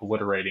risk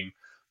obliterating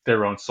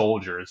their own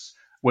soldiers,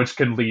 which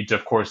can lead to,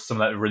 of course,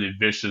 some of that really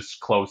vicious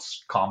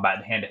close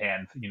combat hand to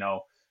hand,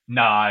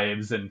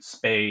 knives and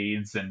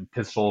spades and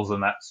pistols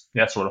and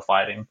that sort of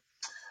fighting.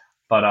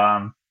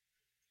 But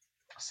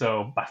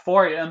so by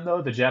 4 a.m.,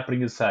 though, the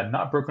Japanese had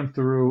not broken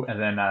through, and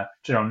then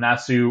General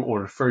Nasu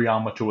ordered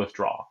Furuyama to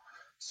withdraw.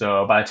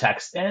 So by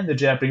attack's end, the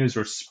Japanese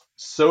were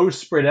so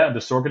spread out and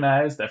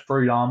disorganized that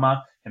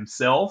Furuyama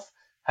himself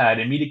had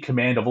immediate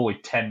command of only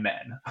 10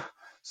 men.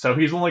 So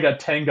he's only got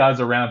 10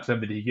 guys around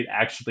him that he can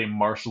actually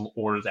marshal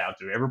orders out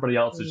to. Everybody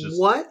else is just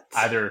What?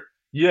 either,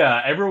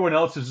 yeah, everyone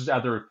else is just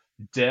either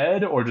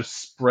dead or just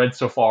spread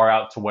so far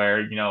out to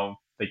where,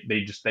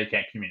 they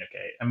can't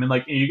communicate. I mean,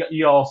 like,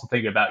 you also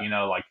think about,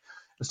 like,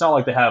 it's not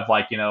like they have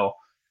like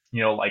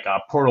like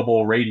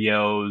portable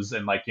radios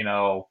and like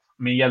I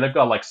mean yeah they've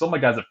got like some of the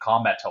guys have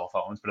combat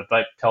telephones, but if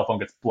that telephone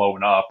gets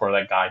blown up or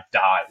that guy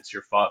dies,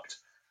 you're fucked.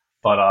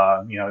 But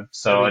I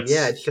so mean,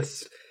 yeah,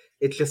 it's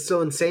it's just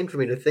so insane for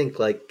me to think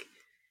like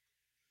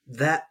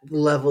that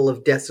level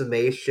of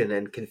decimation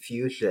and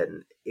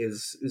confusion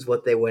is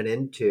what they went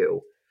into,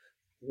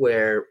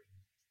 where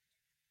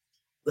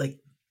like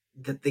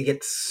that they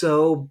get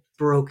so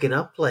broken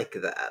up like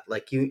that.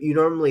 Like you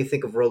normally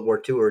think of World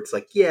War II where it's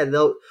like, yeah,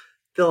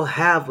 they'll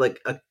have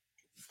like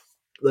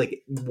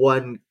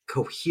one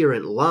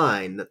coherent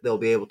line that they'll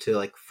be able to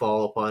like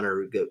fall upon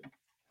or get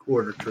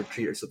order to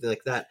retreat or something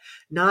like that.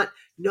 Not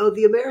no,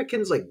 the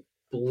Americans like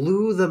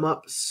blew them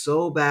up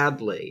so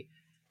badly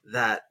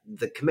that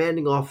the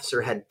commanding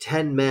officer had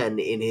 10 men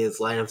in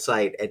his line of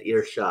sight at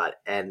earshot,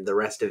 and the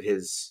rest of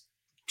his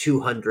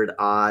 200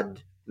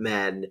 odd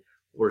men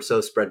were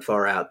so spread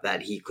far out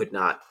that he could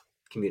not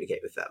communicate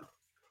with them.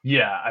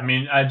 yeah. I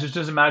mean, I just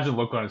imagine the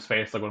look on his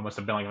face, like what it must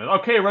have been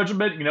like. Okay,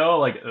 regiment,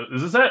 like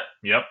is this it?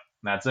 Yep,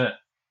 that's it.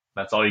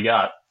 That's all you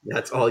got.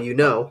 That's all you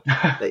know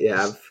that you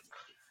have.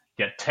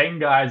 Get 10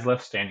 guys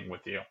left standing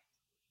with you.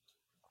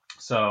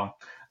 So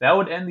that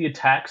would end the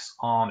attacks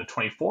on the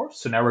 24th.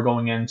 So now we're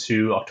going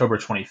into October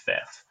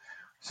 25th.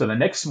 So the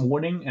next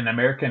morning, an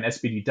American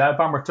SBD dive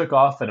bomber took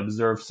off and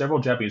observed several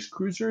Japanese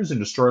cruisers and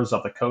destroyers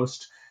off the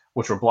coast,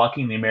 which were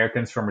blocking the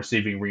Americans from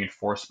receiving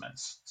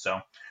reinforcements. So,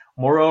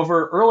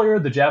 moreover, earlier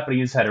the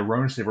Japanese had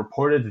erroneously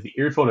reported that the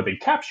airfield had been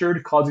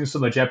captured, causing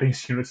some of the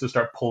Japanese units to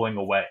start pulling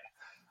away.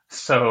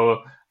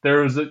 So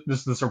there was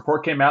this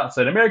report came out and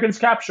said Americans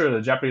captured.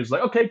 The Japanese were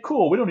like, okay,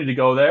 cool, we don't need to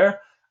go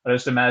there. I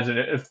just imagine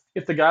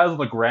if the guys on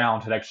the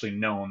ground had actually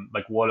known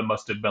like what it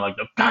must have been like.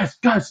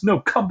 Guys, no,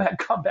 come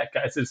back,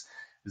 guys.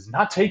 Is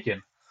not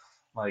taken.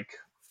 Like,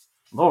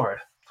 Lord.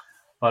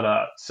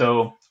 But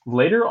so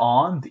later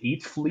on, the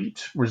Eighth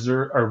Fleet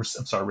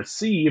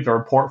received a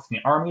report from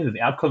the Army that the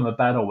outcome of the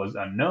battle was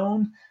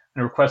unknown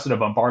and requested a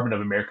bombardment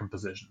of American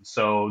positions.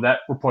 So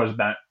that report has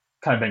been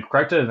kind of been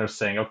corrected, and they're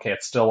saying, okay,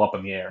 it's still up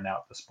in the air now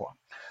at this point.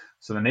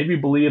 So the Navy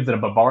believed that a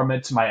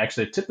bombardment might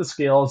actually tip the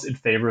scales in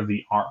favor of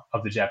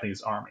the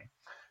Japanese Army.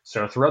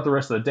 So throughout the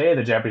rest of the day,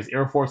 the Japanese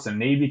Air Force and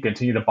Navy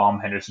continued to bomb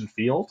Henderson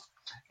Field.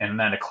 And at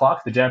 9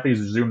 o'clock, the Japanese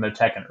resumed their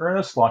attack in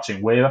earnest,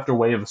 launching wave after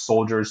wave of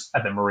soldiers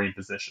at the Marine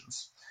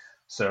positions.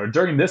 So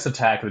during this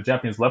attack, the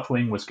Japanese left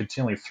wing was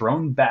continually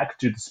thrown back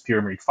due to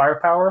superior Marine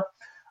firepower.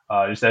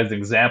 Just as an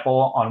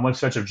example, on one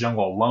stretch of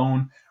jungle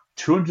alone,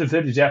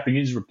 250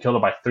 Japanese were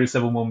killed by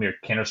 37mm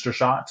canister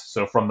shots,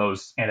 so from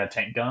those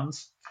anti-tank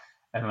guns.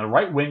 And the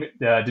right wing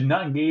did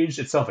not engage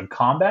itself in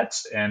combat,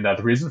 and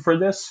the reason for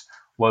this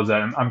was,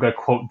 I'm going to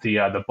quote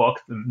the book,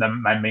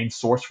 my main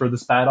source for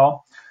this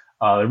battle.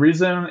 The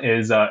reason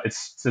is, it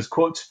says,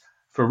 quote,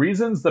 for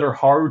reasons that are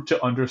hard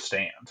to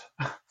understand.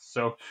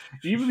 So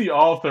even the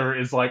author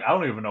is like, I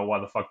don't even know why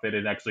the fuck they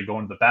didn't actually go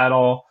into the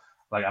battle.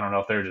 Like, I don't know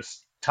if they're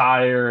just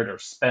tired or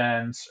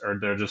spent, or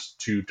they're just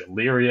too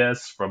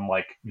delirious from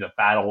like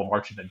battle and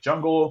marching in the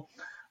jungle.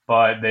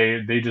 But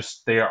they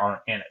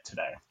aren't in it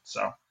today.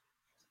 So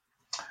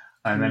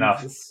and then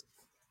Jesus.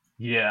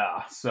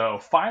 yeah. So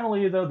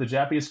finally, though, the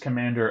Japanese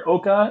commander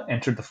Oka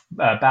entered the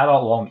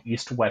battle along the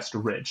east-west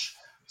ridge.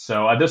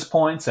 So at this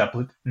point,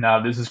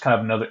 now this is kind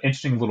of another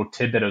interesting little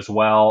tidbit as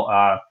well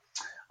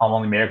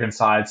along the American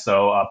side.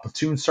 So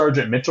Platoon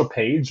Sergeant Mitchell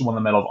Page won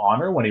the Medal of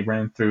Honor when he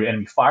ran through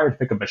enemy fire to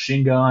pick up a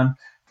machine gun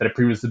that had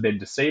previously been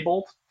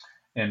disabled.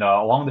 And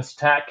along this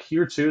attack,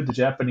 here too, the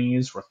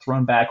Japanese were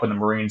thrown back when the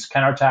Marines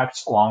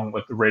counterattacked along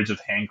with the rage of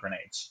hand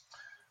grenades.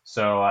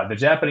 So the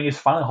Japanese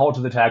finally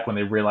halted the attack when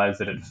they realized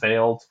that it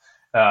failed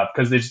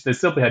because they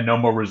simply had no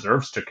more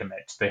reserves to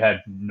commit. They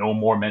had no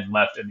more men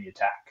left in the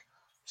attack.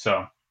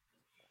 So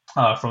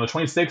from the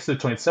 26th to the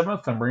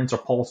 27th, the Marines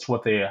repulsed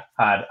what they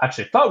had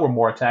actually thought were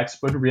more attacks,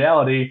 but in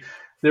reality,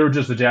 they were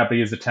just the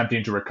Japanese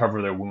attempting to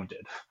recover their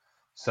wounded.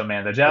 So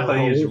man, Oh,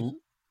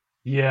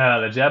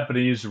 the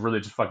Japanese really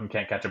just fucking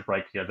can't catch a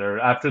break here. They're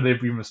after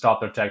they've even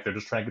stopped their attack, they're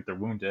just trying to get their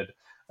wounded.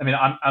 I mean,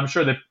 I'm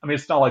sure that. I mean,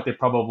 it's not like they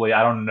probably.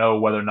 I don't know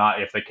whether or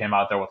not if they came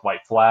out there with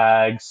white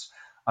flags.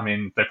 I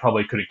mean, they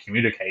probably couldn't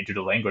communicate due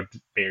to language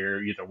barrier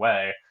either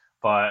way.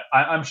 But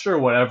I'm sure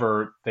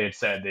whatever they had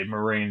said, the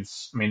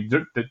Marines. I mean,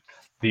 the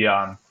the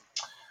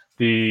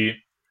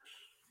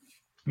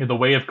the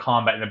way of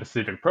combat in the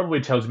Pacific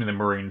probably tells me the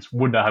Marines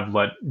would not have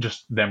let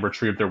just them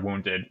retrieve their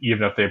wounded,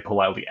 even if they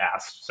politely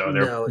asked. So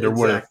no, there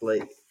would have,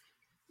 exactly.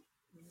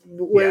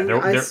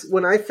 yeah,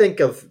 When I think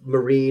of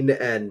marine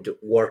and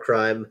war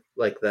crime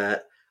like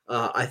that,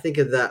 I think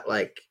of that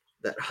like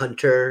that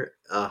hunter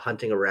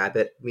hunting a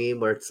rabbit meme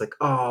where it's like,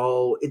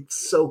 oh,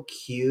 it's so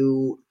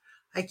cute.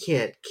 I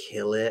can't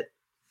kill it.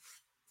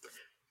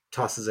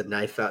 Tosses a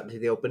knife out into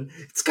the open.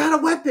 It's got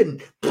a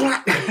weapon.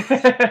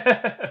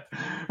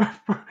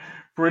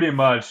 pretty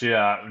much,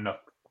 yeah, no,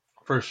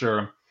 for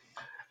sure.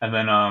 And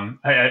then now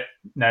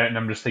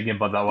I'm just thinking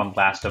about that one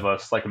Last of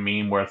Us, like a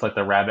meme where it's like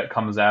the rabbit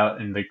comes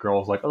out and the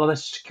girl's like, "Oh,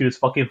 that's the cutest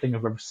fucking thing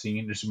I've ever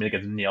seen." Just make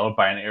it nailed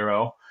by an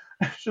arrow.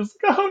 It's just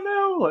like, "Oh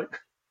no!" Like,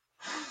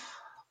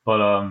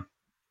 but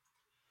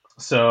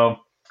so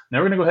now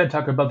we're gonna go ahead and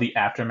talk about the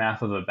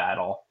aftermath of the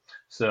battle.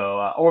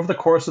 So over the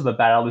course of the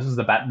battle, this is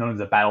the known as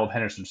the Battle of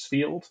Henderson's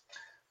Field.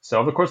 So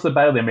over the course of the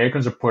battle, the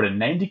Americans reported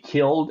 90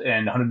 killed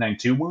and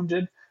 192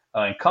 wounded.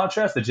 In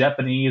contrast, the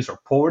Japanese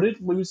reported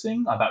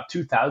losing about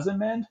 2,000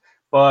 men,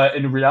 but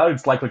in reality,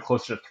 it's likely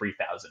closer to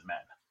 3,000 men.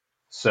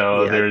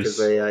 So Yeah, because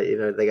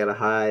there's, they gotta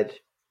hide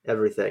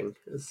everything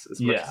as much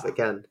as yeah, they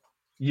can.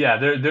 yeah,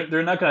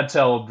 they're not going to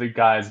tell the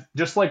guys,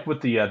 just like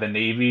with the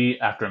Navy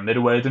after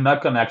Midway, they're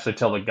not going to actually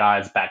tell the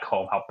guys back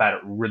home how bad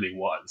it really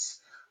was.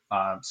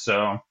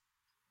 So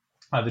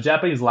the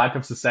Japanese lack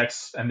of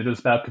success and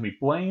this battle can be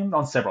blamed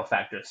on several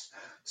factors.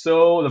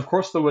 So, of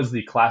course, there was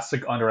the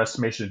classic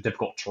underestimation of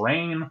difficult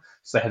terrain.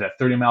 So they had a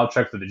 30-mile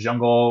trek through the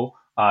jungle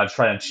to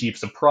try to achieve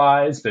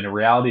surprise, but in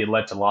reality, it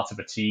led to lots of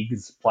fatigue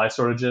and supply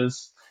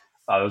shortages.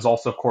 There was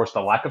also, of course,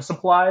 the lack of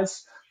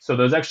supplies. So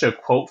there's actually a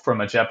quote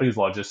from a Japanese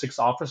logistics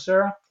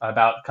officer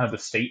about kind of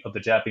the state of the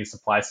Japanese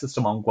supply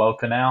system on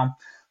Guadalcanal.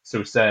 So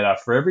he said,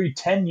 for every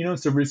 10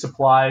 units of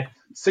resupply,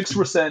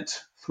 6%,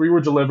 3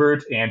 were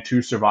delivered, and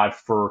 2 survived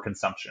for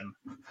consumption.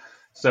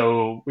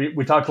 So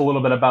we talked a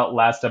little bit about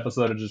last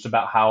episode, just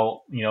about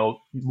how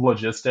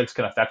logistics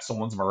can affect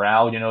someone's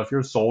morale. If you're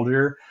a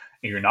soldier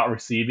and you're not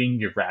receiving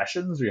your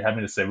rations, or you're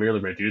having to severely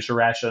reduce your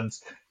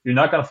rations, you're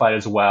not going to fight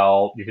as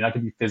well. You're not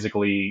going to be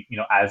physically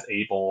as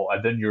able,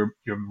 and then your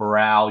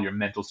morale, your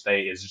mental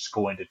state is just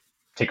going to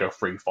take a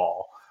free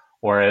fall.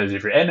 Whereas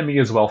if your enemy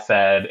is well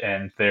fed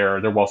and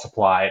they're well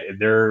supplied,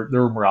 their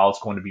morale is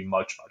going to be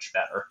much much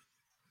better.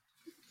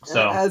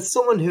 So As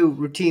someone who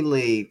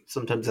routinely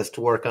sometimes has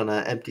to work on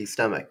an empty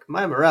stomach,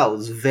 my morale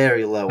is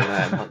very low when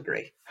I am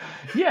hungry.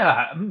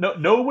 yeah,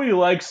 nobody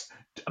likes.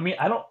 I mean,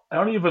 I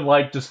don't even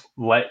like just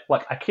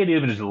I can't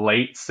even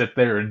just sit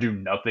there and do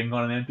nothing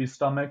on an empty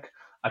stomach.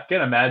 I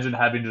can't imagine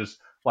having to just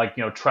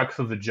trek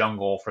through the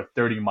jungle for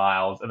 30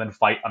 miles and then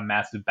fight a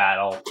massive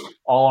battle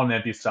all on an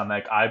empty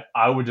stomach.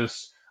 I would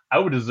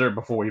desert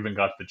before we even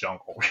got to the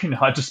jungle.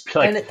 I'd just be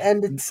like,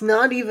 And it's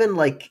not even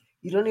like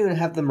you don't even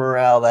have the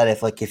morale that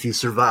if you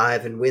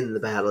survive and win the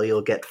battle,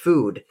 you'll get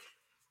food.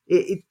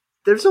 It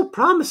there's no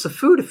promise of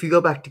food if you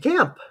go back to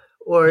camp,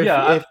 or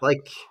yeah,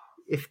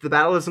 if the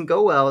battle doesn't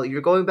go well,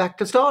 you're going back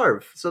to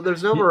starve. So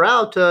there's no yeah,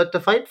 morale to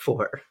fight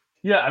for.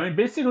 yeah. I mean,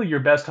 basically,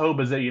 your best hope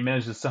is that you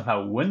manage to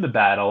somehow win the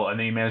battle and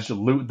then you manage to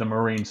loot the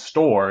marine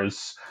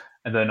stores.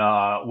 And then,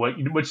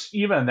 which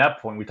even at that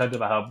point, we talked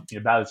about how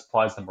bad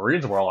supplies the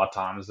Marines were a lot of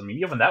times. I mean,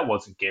 even that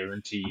wasn't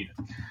guaranteed.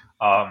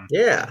 Um,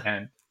 Yeah.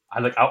 and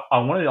I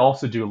wanted to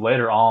also do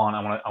later on.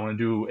 I want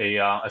to do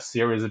a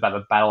series about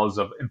the battles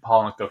of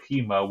Impala and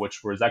Kohima,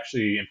 which was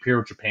actually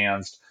Imperial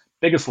Japan's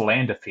biggest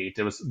land defeat.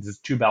 It was these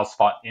 2 battles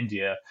fought in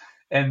India,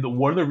 and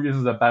one of the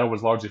reasons that battle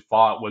was largely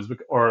fought was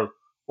or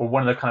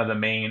one of the kind of the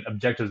main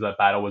objectives of that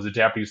battle was the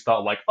Japanese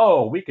thought like,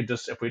 oh,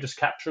 if we just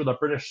capture the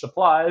British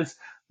supplies,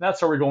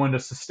 that's how we're going to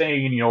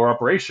sustain our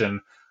operation.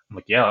 I'm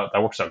like, yeah,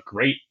 that works out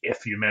great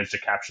if you manage to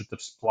capture the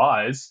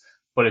supplies.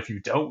 But if you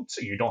don't,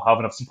 and you don't have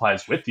enough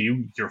supplies with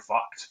you, you're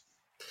fucked.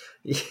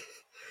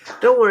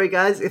 Don't worry,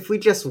 guys. If we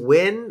just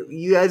win,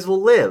 you guys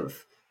will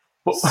live.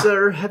 But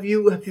Sir, have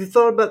you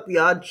thought about the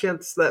odd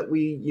chance that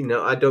we,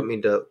 I don't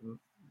mean to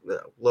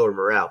lower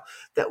morale,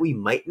 that we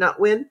might not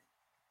win?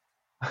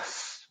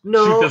 shoot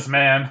No, this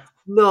man.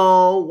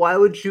 no. Why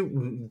would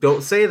you?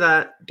 Don't say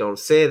that. Don't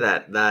say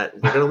that. That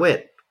we're gonna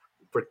win.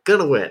 We're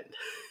gonna win.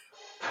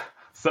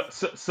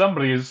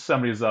 Somebody's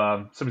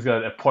got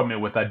an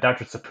appointment with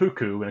Dr.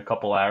 Seppuku in a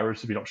couple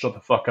hours if you don't shut the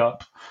fuck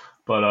up.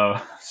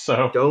 But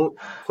so Don't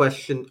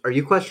question. Are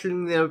you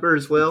questioning the Emperor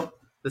as well?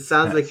 This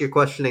sounds like you're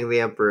questioning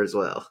the Emperor as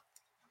well.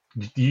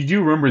 you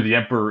do remember the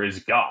Emperor is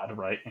God,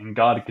 right? And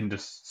God can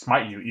just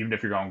smite you even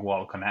if you're on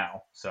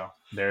Guadalcanal. So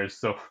there's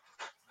so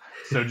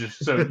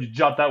you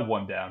jot that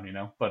one down, you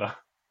know. But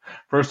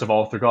first of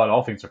all, through God,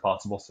 all things are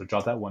possible. So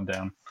jot that one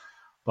down.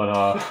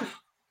 But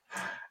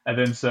and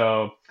then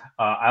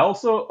I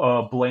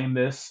also blame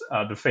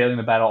the failing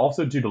the battle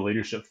also due to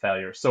leadership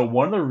failure. So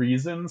one of the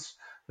reasons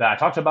that I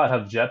talked about how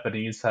the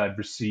Japanese had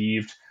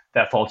received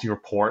that faulty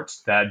report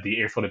that the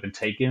airfield had been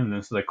taken,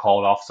 and so they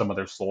called off some of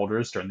their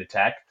soldiers during the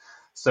attack.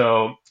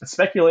 So it's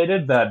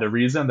speculated that the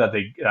reason that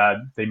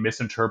they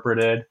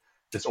misinterpreted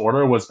this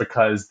order was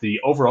because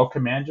the overall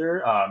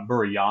commander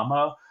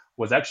Murayama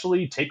was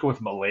actually taken with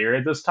malaria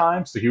at this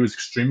time, so he was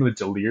extremely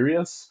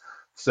delirious.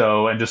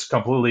 So and just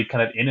completely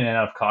kind of in and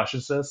out of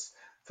consciousness.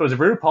 So it's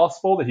very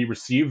possible that he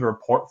received a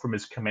report from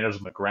his commanders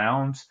on the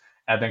ground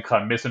and then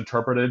kind of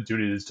misinterpreted due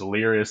to his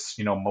delirious,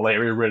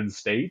 malaria-ridden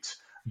state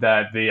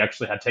that they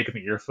actually had taken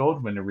the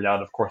airfield when in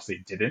reality, of course, they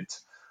didn't.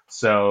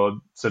 So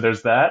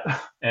there's that,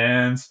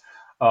 and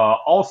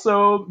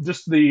also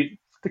just the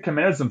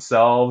commanders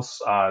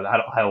themselves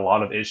had a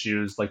lot of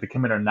issues. Like the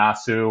commander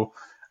Nasu,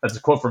 that's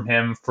a quote from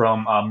him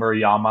from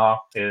Murayama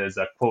is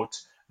a quote.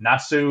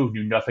 Nasu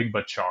knew nothing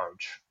but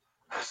charge.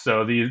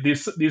 So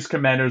these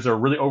commanders are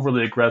really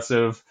overly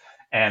aggressive,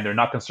 and they're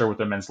not concerned with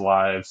their men's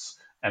lives,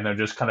 and they're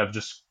just kind of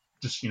just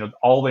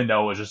all they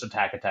know is just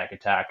attack, attack,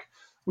 attack,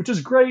 which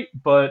is great,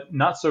 but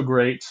not so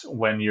great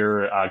when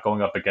you're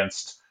going up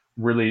against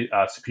really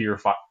superior,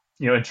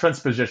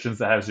 entrenched positions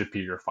that have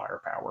superior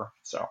firepower.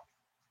 So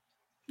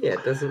Yeah,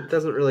 it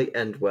doesn't really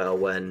end well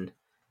when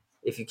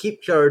if you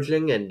keep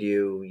charging and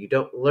you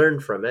don't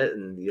learn from it,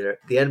 and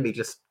the enemy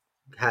just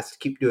has to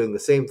keep doing the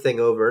same thing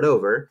over and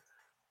over.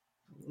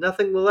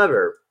 Nothing will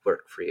ever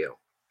work for you.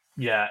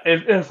 yeah,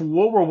 if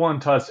World War One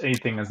taught us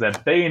anything, is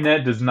that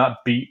bayonet does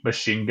not beat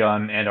machine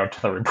gun and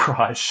artillery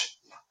barrage.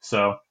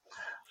 So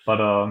But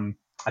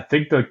I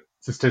think the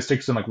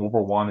statistics in like World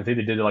War One, I think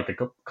they did like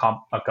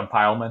a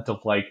compilement of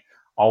like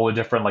all the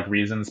different like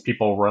reasons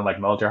people were in like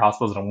military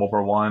hospitals in World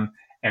War One,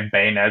 and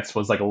bayonets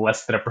was like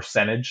less than a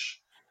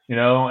percentage,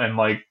 and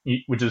like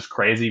which is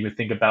crazy. We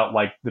think about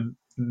like the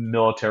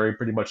military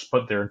pretty much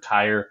put their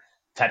entire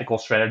tactical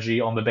strategy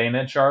on the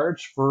bayonet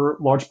charge for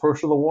large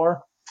portion of the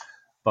war.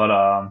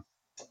 But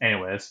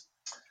anyways,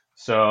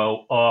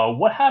 so,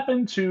 what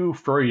happened to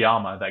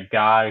Furuyama, that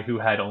guy who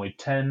had only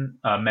 10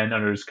 men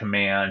under his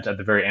command at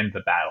the very end of the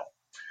battle?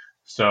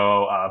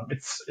 So,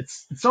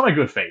 it's not a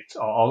good fate.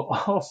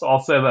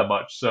 I'll say that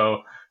much. So,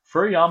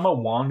 Furuyama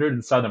wandered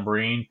inside the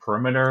marine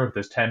perimeter with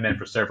his 10 men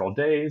for several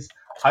days,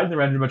 hiding the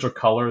regimental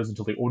colors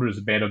until he ordered his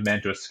band of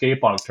men to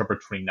escape on October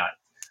 29th.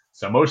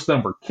 So, most of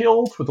them were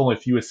killed, with only a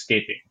few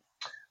escaping.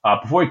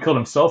 Before he killed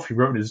himself, he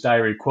wrote in his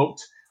diary, quote,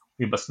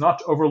 "We must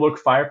not overlook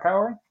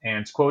firepower,"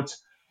 and, quote,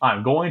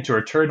 "I'm going to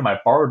return to my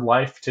borrowed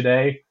life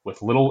today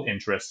with little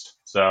interest."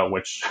 So,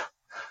 which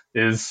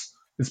is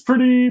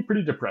pretty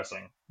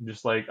depressing.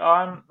 Just like,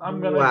 I'm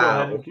gonna go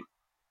ahead and Wow.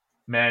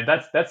 man,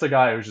 that's a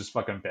guy who's just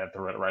fucking bad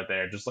through it right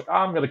there. Just like,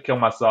 I'm gonna kill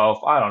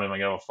myself. I don't even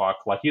give a fuck.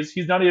 Like he's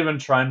not even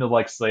trying to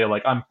like say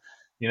like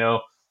you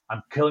know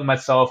I'm killing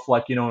myself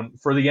like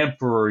for the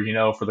emperor,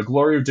 for the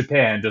glory of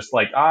Japan. Just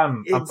like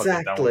I'm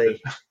fucking done with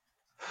it. Exactly.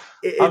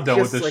 I'm It's done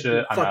with just this like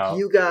shit. I'm fuck out.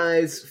 you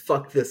guys,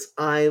 fuck this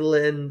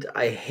island.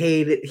 I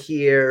hate it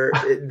here.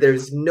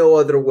 There's no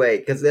other way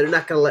because they're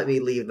not gonna let me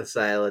leave this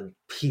island.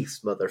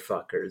 Peace,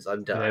 motherfuckers. I'm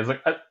Yeah, done. he's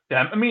like,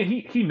 yeah. I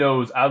mean, he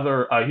knows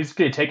either he's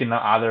getting taken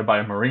out either by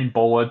a marine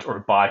bullet or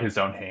by his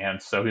own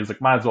hand. So he's like,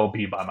 might as well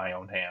be by my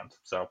own hand.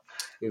 So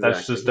that's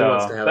Exactly. just He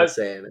wants to have a that.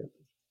 say in it.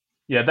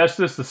 Yeah, that's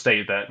just the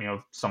state that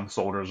some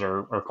soldiers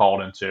are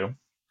called into,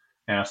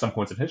 and at some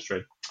points in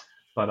history.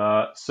 But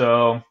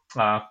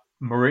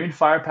marine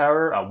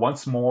firepower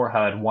once more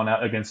had won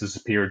out against the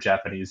superior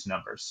Japanese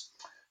numbers.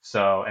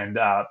 So, and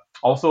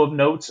also of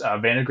note,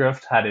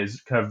 Vandegrift had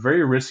his kind of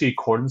very risky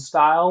cordon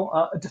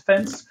style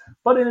defense,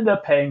 but ended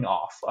up paying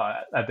off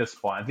at this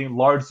point. I think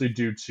largely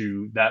due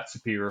to that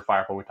superior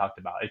firepower we talked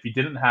about. If he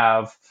didn't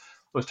have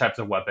those types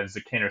of weapons,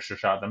 the canister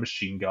shot, the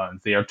machine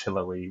guns, the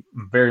artillery,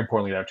 very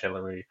importantly, the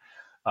artillery,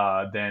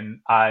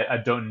 then I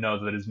don't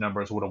know that his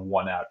numbers would have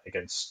won out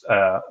against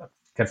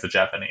the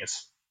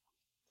Japanese.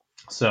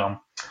 So,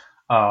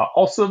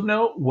 also of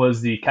note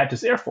was the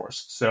Cactus Air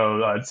Force.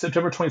 So,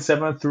 September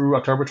 27th through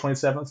October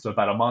 27th, so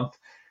about a month,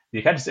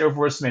 the Japanese Air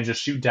Force managed to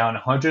shoot down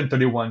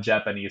 131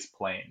 Japanese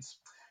planes.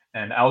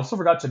 And I also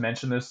forgot to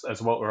mention this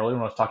as well earlier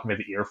when I was talking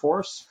about the Air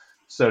Force.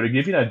 So to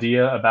give you an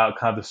idea about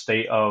kind of the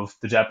state of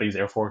the Japanese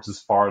Air Force as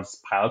far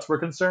as pilots were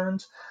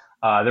concerned,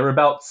 there were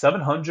about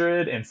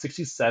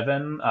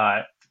 767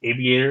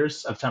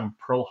 aviators at the time of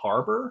Pearl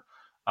Harbor.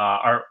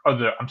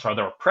 I'm sorry,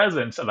 they were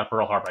present at the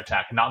Pearl Harbor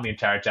attack, not the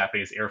entire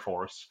Japanese Air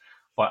Force.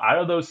 But out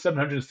of those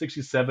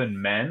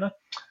 767 men,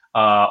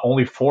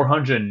 only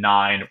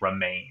 409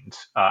 remained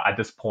at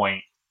this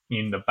point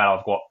in the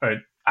battle of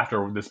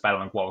after this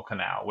battle in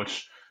Guadalcanal,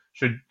 which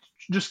should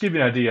just give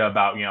you an idea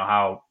about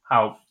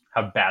how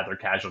bad their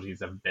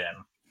casualties have been.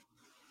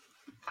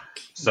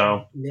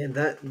 So Man,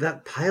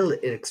 that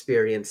pilot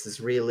experience is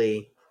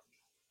really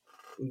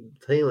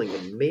playing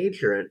a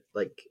major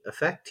like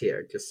effect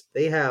here. Just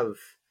they have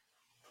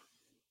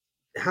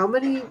how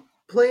many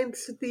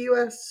planes did the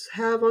U.S.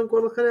 have on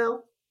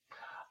Guadalcanal?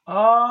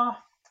 uh,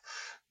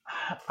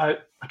 I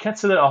can't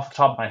say that off the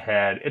top of my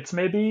head. It's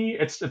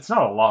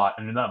not a lot.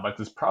 I mean, not much.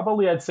 It's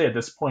probably I'd say at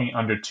this point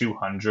under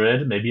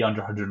 200, maybe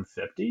under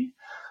 150.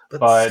 But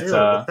But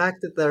still, the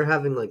fact that they're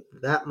having like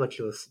that much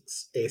of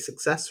a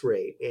success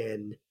rate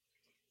in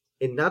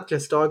not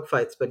just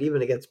dogfights, but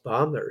even against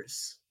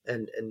bombers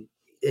and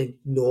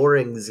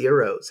ignoring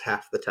zeros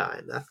half the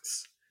time.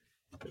 That's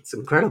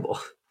incredible.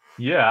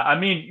 yeah, I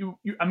mean,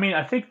 I mean,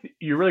 I think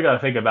you really got to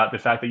think about the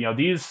fact that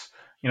these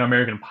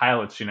American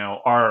pilots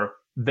are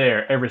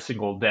there every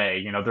single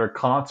day. They're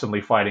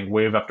constantly fighting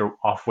wave after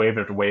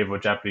wave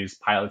of Japanese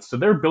pilots, so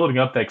they're building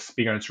up that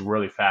experience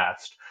really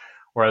fast.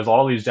 Whereas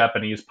all these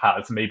Japanese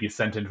pilots may be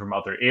sent in from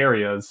other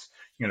areas,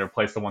 to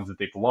replace the ones that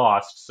they've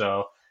lost.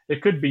 So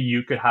it could be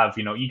you could have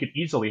you could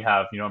easily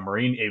have a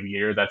Marine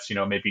aviator that's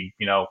maybe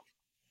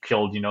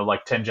killed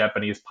like 10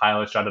 Japanese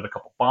pilots, shot at a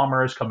couple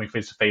bombers, coming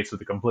face to face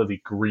with a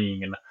completely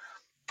green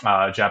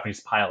Japanese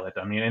pilot.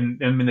 I mean,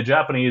 and the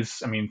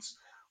Japanese, I mean,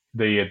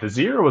 the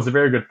Zero was a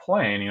very good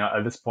plane,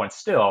 at this point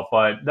still,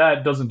 but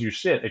that doesn't do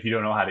shit if you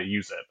don't know how to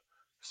use it.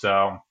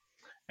 So,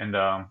 and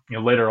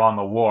later on in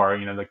the war,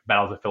 the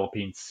Battle of the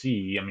Philippine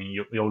Sea. I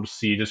mean, you'll just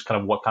see just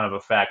kind of what kind of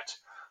effect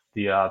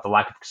the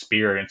lack of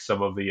experience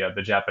some of the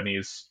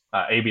Japanese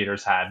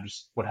aviators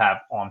would have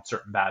on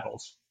certain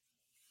battles.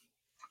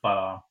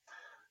 But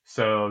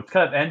so to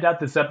kind of end out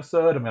this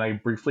episode, I'm going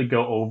to briefly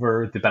go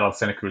over the Battle of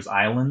Santa Cruz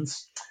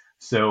Islands.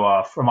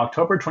 So from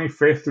October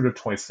 25th through the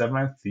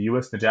 27th, the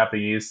U.S. and the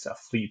Japanese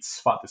fleets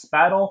fought this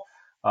battle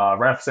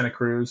right off Santa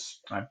Cruz.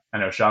 I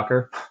know,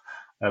 shocker.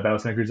 Battle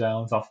of Santa Cruz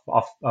Islands off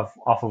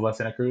of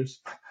Santa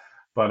Cruz.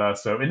 But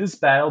so in this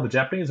battle, the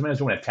Japanese managed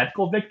to win a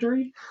tactical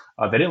victory.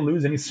 They didn't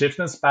lose any ships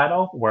in this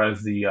battle,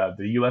 whereas the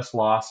U.S.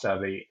 lost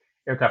the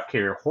aircraft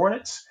carrier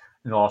Hornets,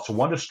 and they lost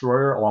one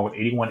destroyer along with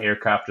 81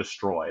 aircraft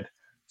destroyed.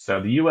 So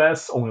the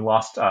U.S. only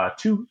lost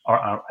two.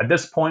 At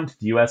this point,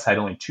 the U.S. had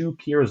only two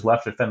carriers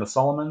left to defend the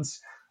Solomons.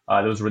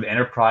 Those were the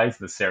Enterprise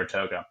and the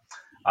Saratoga.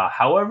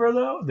 However,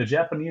 though, the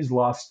Japanese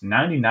lost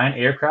 99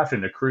 aircraft in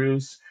the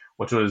cruise,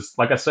 which was,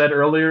 like I said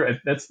earlier,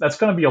 that's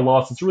going to be a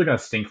loss. It's really going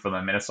to stink for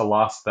them, and it's a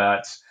loss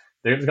that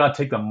it's going to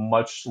take them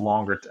much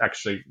longer to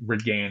actually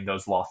regain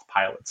those lost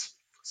pilots.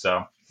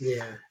 So,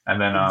 Yeah,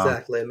 and then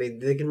exactly. I mean,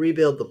 they can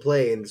rebuild the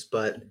planes,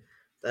 but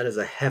that is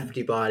a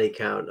hefty body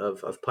count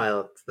of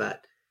pilots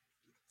that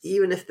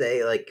even if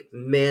they like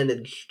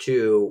manage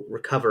to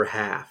recover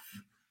half,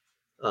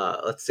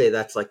 let's say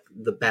that's like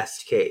the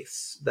best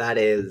case. That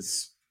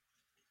is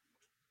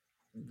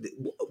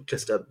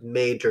just a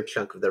major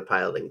chunk of their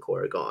piloting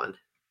corps gone.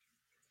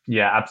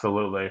 yeah,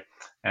 absolutely.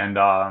 And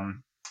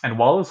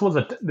while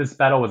this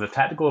battle was a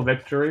tactical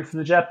victory for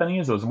the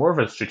Japanese, it was more of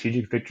a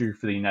strategic victory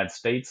for the United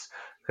States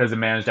because it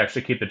managed to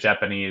actually keep the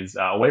Japanese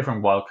away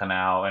from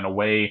Guadalcanal and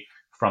away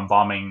from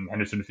bombing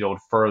Henderson Field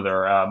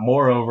further.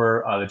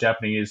 Moreover, the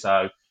Japanese,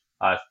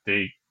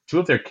 two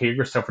of their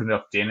carriers suffered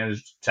enough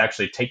damage to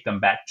actually take them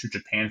back to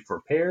Japan for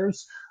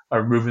repairs,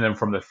 removing them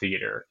from the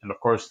theater. And of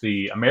course,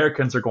 the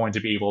Americans are going to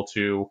be able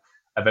to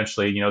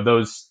eventually,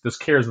 those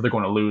carriers that they're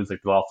going to lose,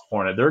 like the Lost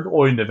Hornet, they're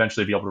going to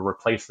eventually be able to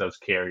replace those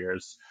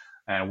carriers.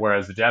 And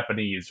whereas the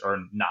Japanese are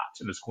not,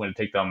 and it's going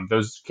to take them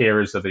those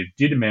carriers that they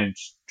did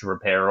manage to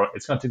repair,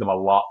 it's going to take them a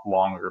lot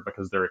longer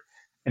because their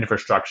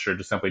infrastructure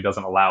just simply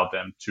doesn't allow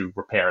them to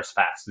repair as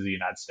fast as the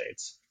United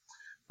States.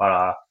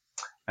 But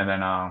and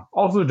then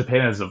also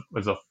Japan is a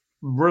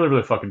really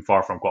really fucking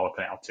far from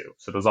Guadalcanal too,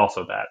 so there's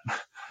also that.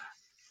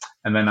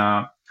 And then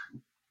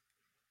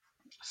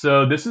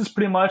so this is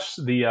pretty much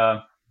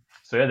the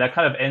so yeah, that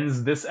kind of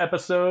ends this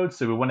episode.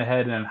 So we went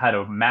ahead and had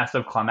a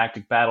massive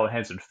climactic battle at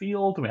Henderson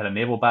Field. We had a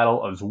naval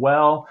battle as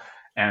well.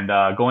 And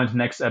going to the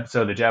next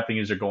episode, the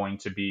Japanese are going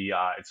to be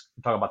it's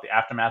talk about the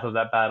aftermath of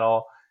that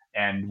battle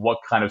and what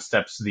kind of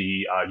steps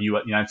the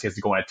United States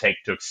are going to take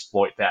to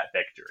exploit that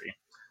victory.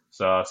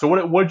 So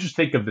what did you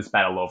think of this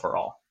battle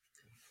overall?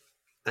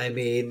 I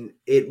mean,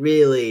 it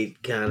really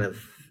kind of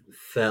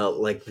felt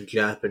like the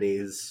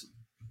Japanese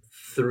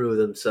threw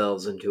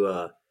themselves into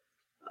a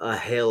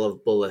hail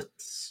of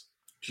bullets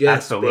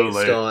just based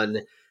Absolutely. on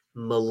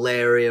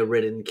malaria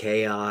ridden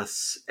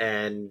chaos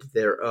and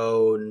their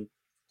own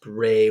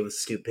brave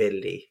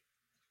stupidity.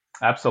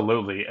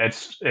 Absolutely.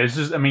 It's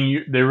just, I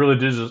mean, they really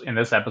did just, in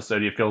this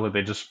episode, you feel like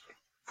they just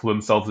flew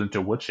themselves into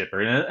a wood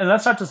chipper. And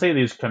that's not to say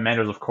these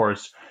commanders, of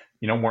course,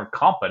 weren't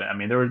competent. I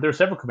mean, there were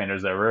several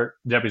commanders that were,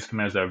 Japanese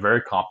commanders that were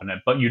very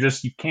competent, but you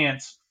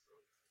can't,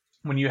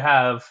 when you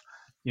have,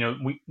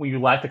 when you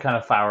lack the kind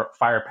of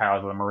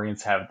firepower that the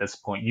Marines have at this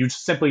point, you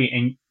just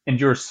simply, and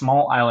you're a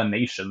small island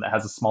nation that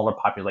has a smaller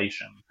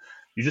population,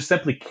 you just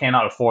simply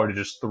cannot afford to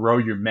just throw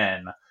your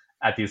men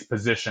at these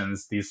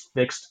positions, these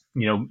fixed,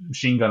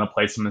 machine gun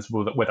emplacements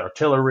with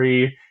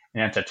artillery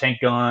and anti-tank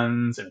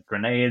guns and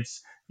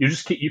grenades.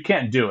 You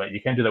can't do it. You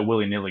can't do that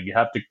willy nilly. You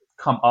have to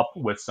come up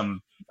with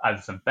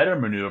either some better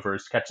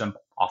maneuvers, catch them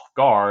off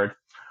guard,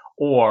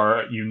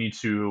 or you need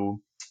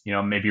to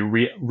maybe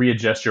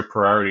readjust your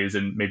priorities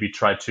and maybe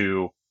try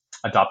to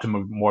adopt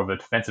more of a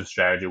defensive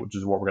strategy, which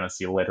is what we're going to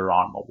see later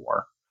on in the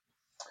war.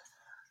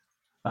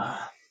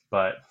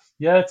 But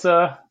yeah,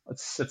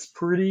 it's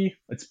pretty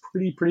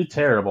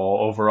terrible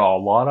overall.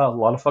 A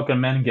lot of fucking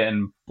men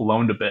getting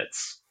blown to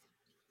bits.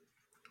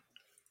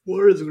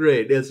 War is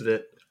great, isn't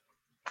it?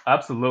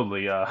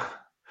 Absolutely.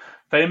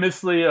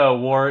 Famously,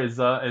 war is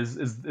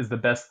the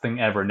best thing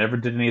ever. Never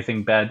did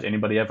anything bad to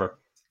anybody ever.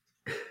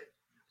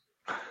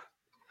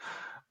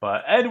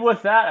 But and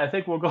with that, I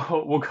think we'll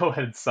go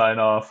ahead and sign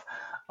off.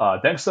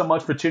 Thanks so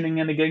much for tuning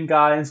in again,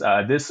 guys.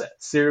 This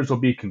series will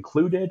be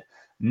concluded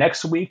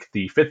next week,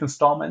 the fifth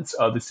installment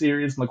of the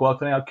series in the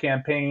Guadalcanal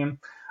campaign.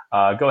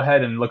 Go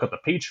ahead and look up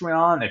the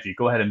Patreon. If you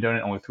go ahead and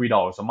donate only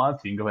 $3 a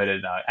month, you can go ahead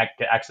and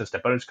get access to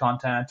bonus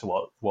content as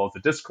well as the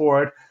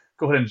Discord.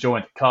 Go ahead and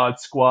join the COD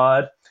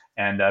Squad,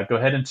 and go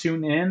ahead and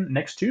tune in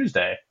next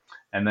Tuesday.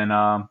 And then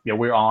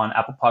we're on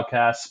Apple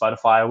Podcasts,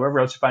 Spotify, wherever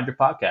else you find your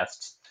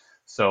podcasts.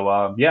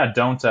 So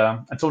don't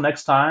until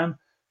next time,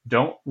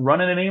 don't run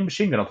in any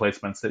machine gun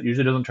emplacements. That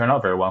usually doesn't turn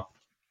out very well.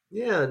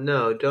 Yeah,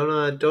 no,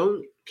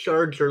 don't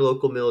charge your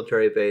local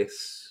military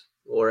base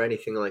or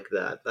anything like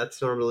that.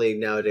 That's normally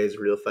nowadays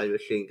real fine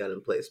machine gun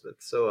emplacement.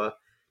 So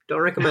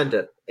don't recommend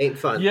it. Ain't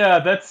fun. Yeah,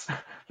 that's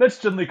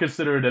generally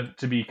considered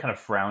to be kind of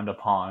frowned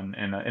upon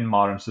in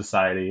modern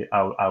society.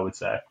 I would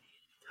say.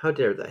 How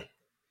dare they?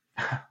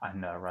 I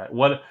know, right?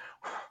 What,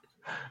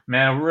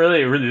 man?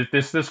 Really,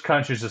 this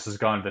country just has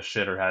gone to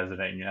shitter,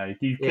 hasn't it? You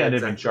Yeah, can't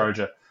even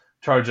exactly.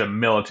 charge a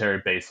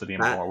military base Back,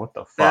 anymore. What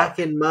the back fuck?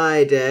 in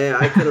my day,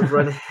 I could have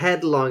run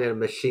headlong at a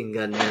machine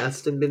gun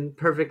nest and been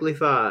perfectly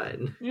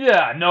fine.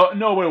 Yeah,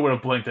 nobody would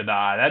have blinked an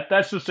eye.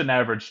 That's just an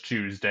average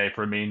Tuesday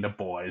for me and the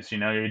boys.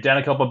 You're down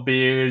a couple of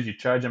beers, you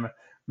charge them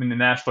in the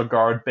National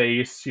Guard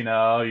base. You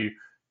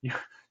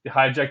you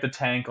hijack the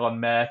tank on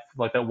meth,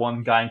 like that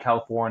one guy in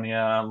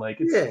California. Like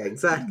Yeah, you,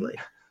 exactly.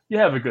 you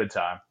have a good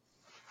time.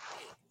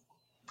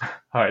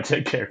 All right,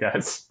 take care,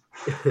 guys.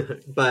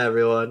 Bye,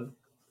 everyone.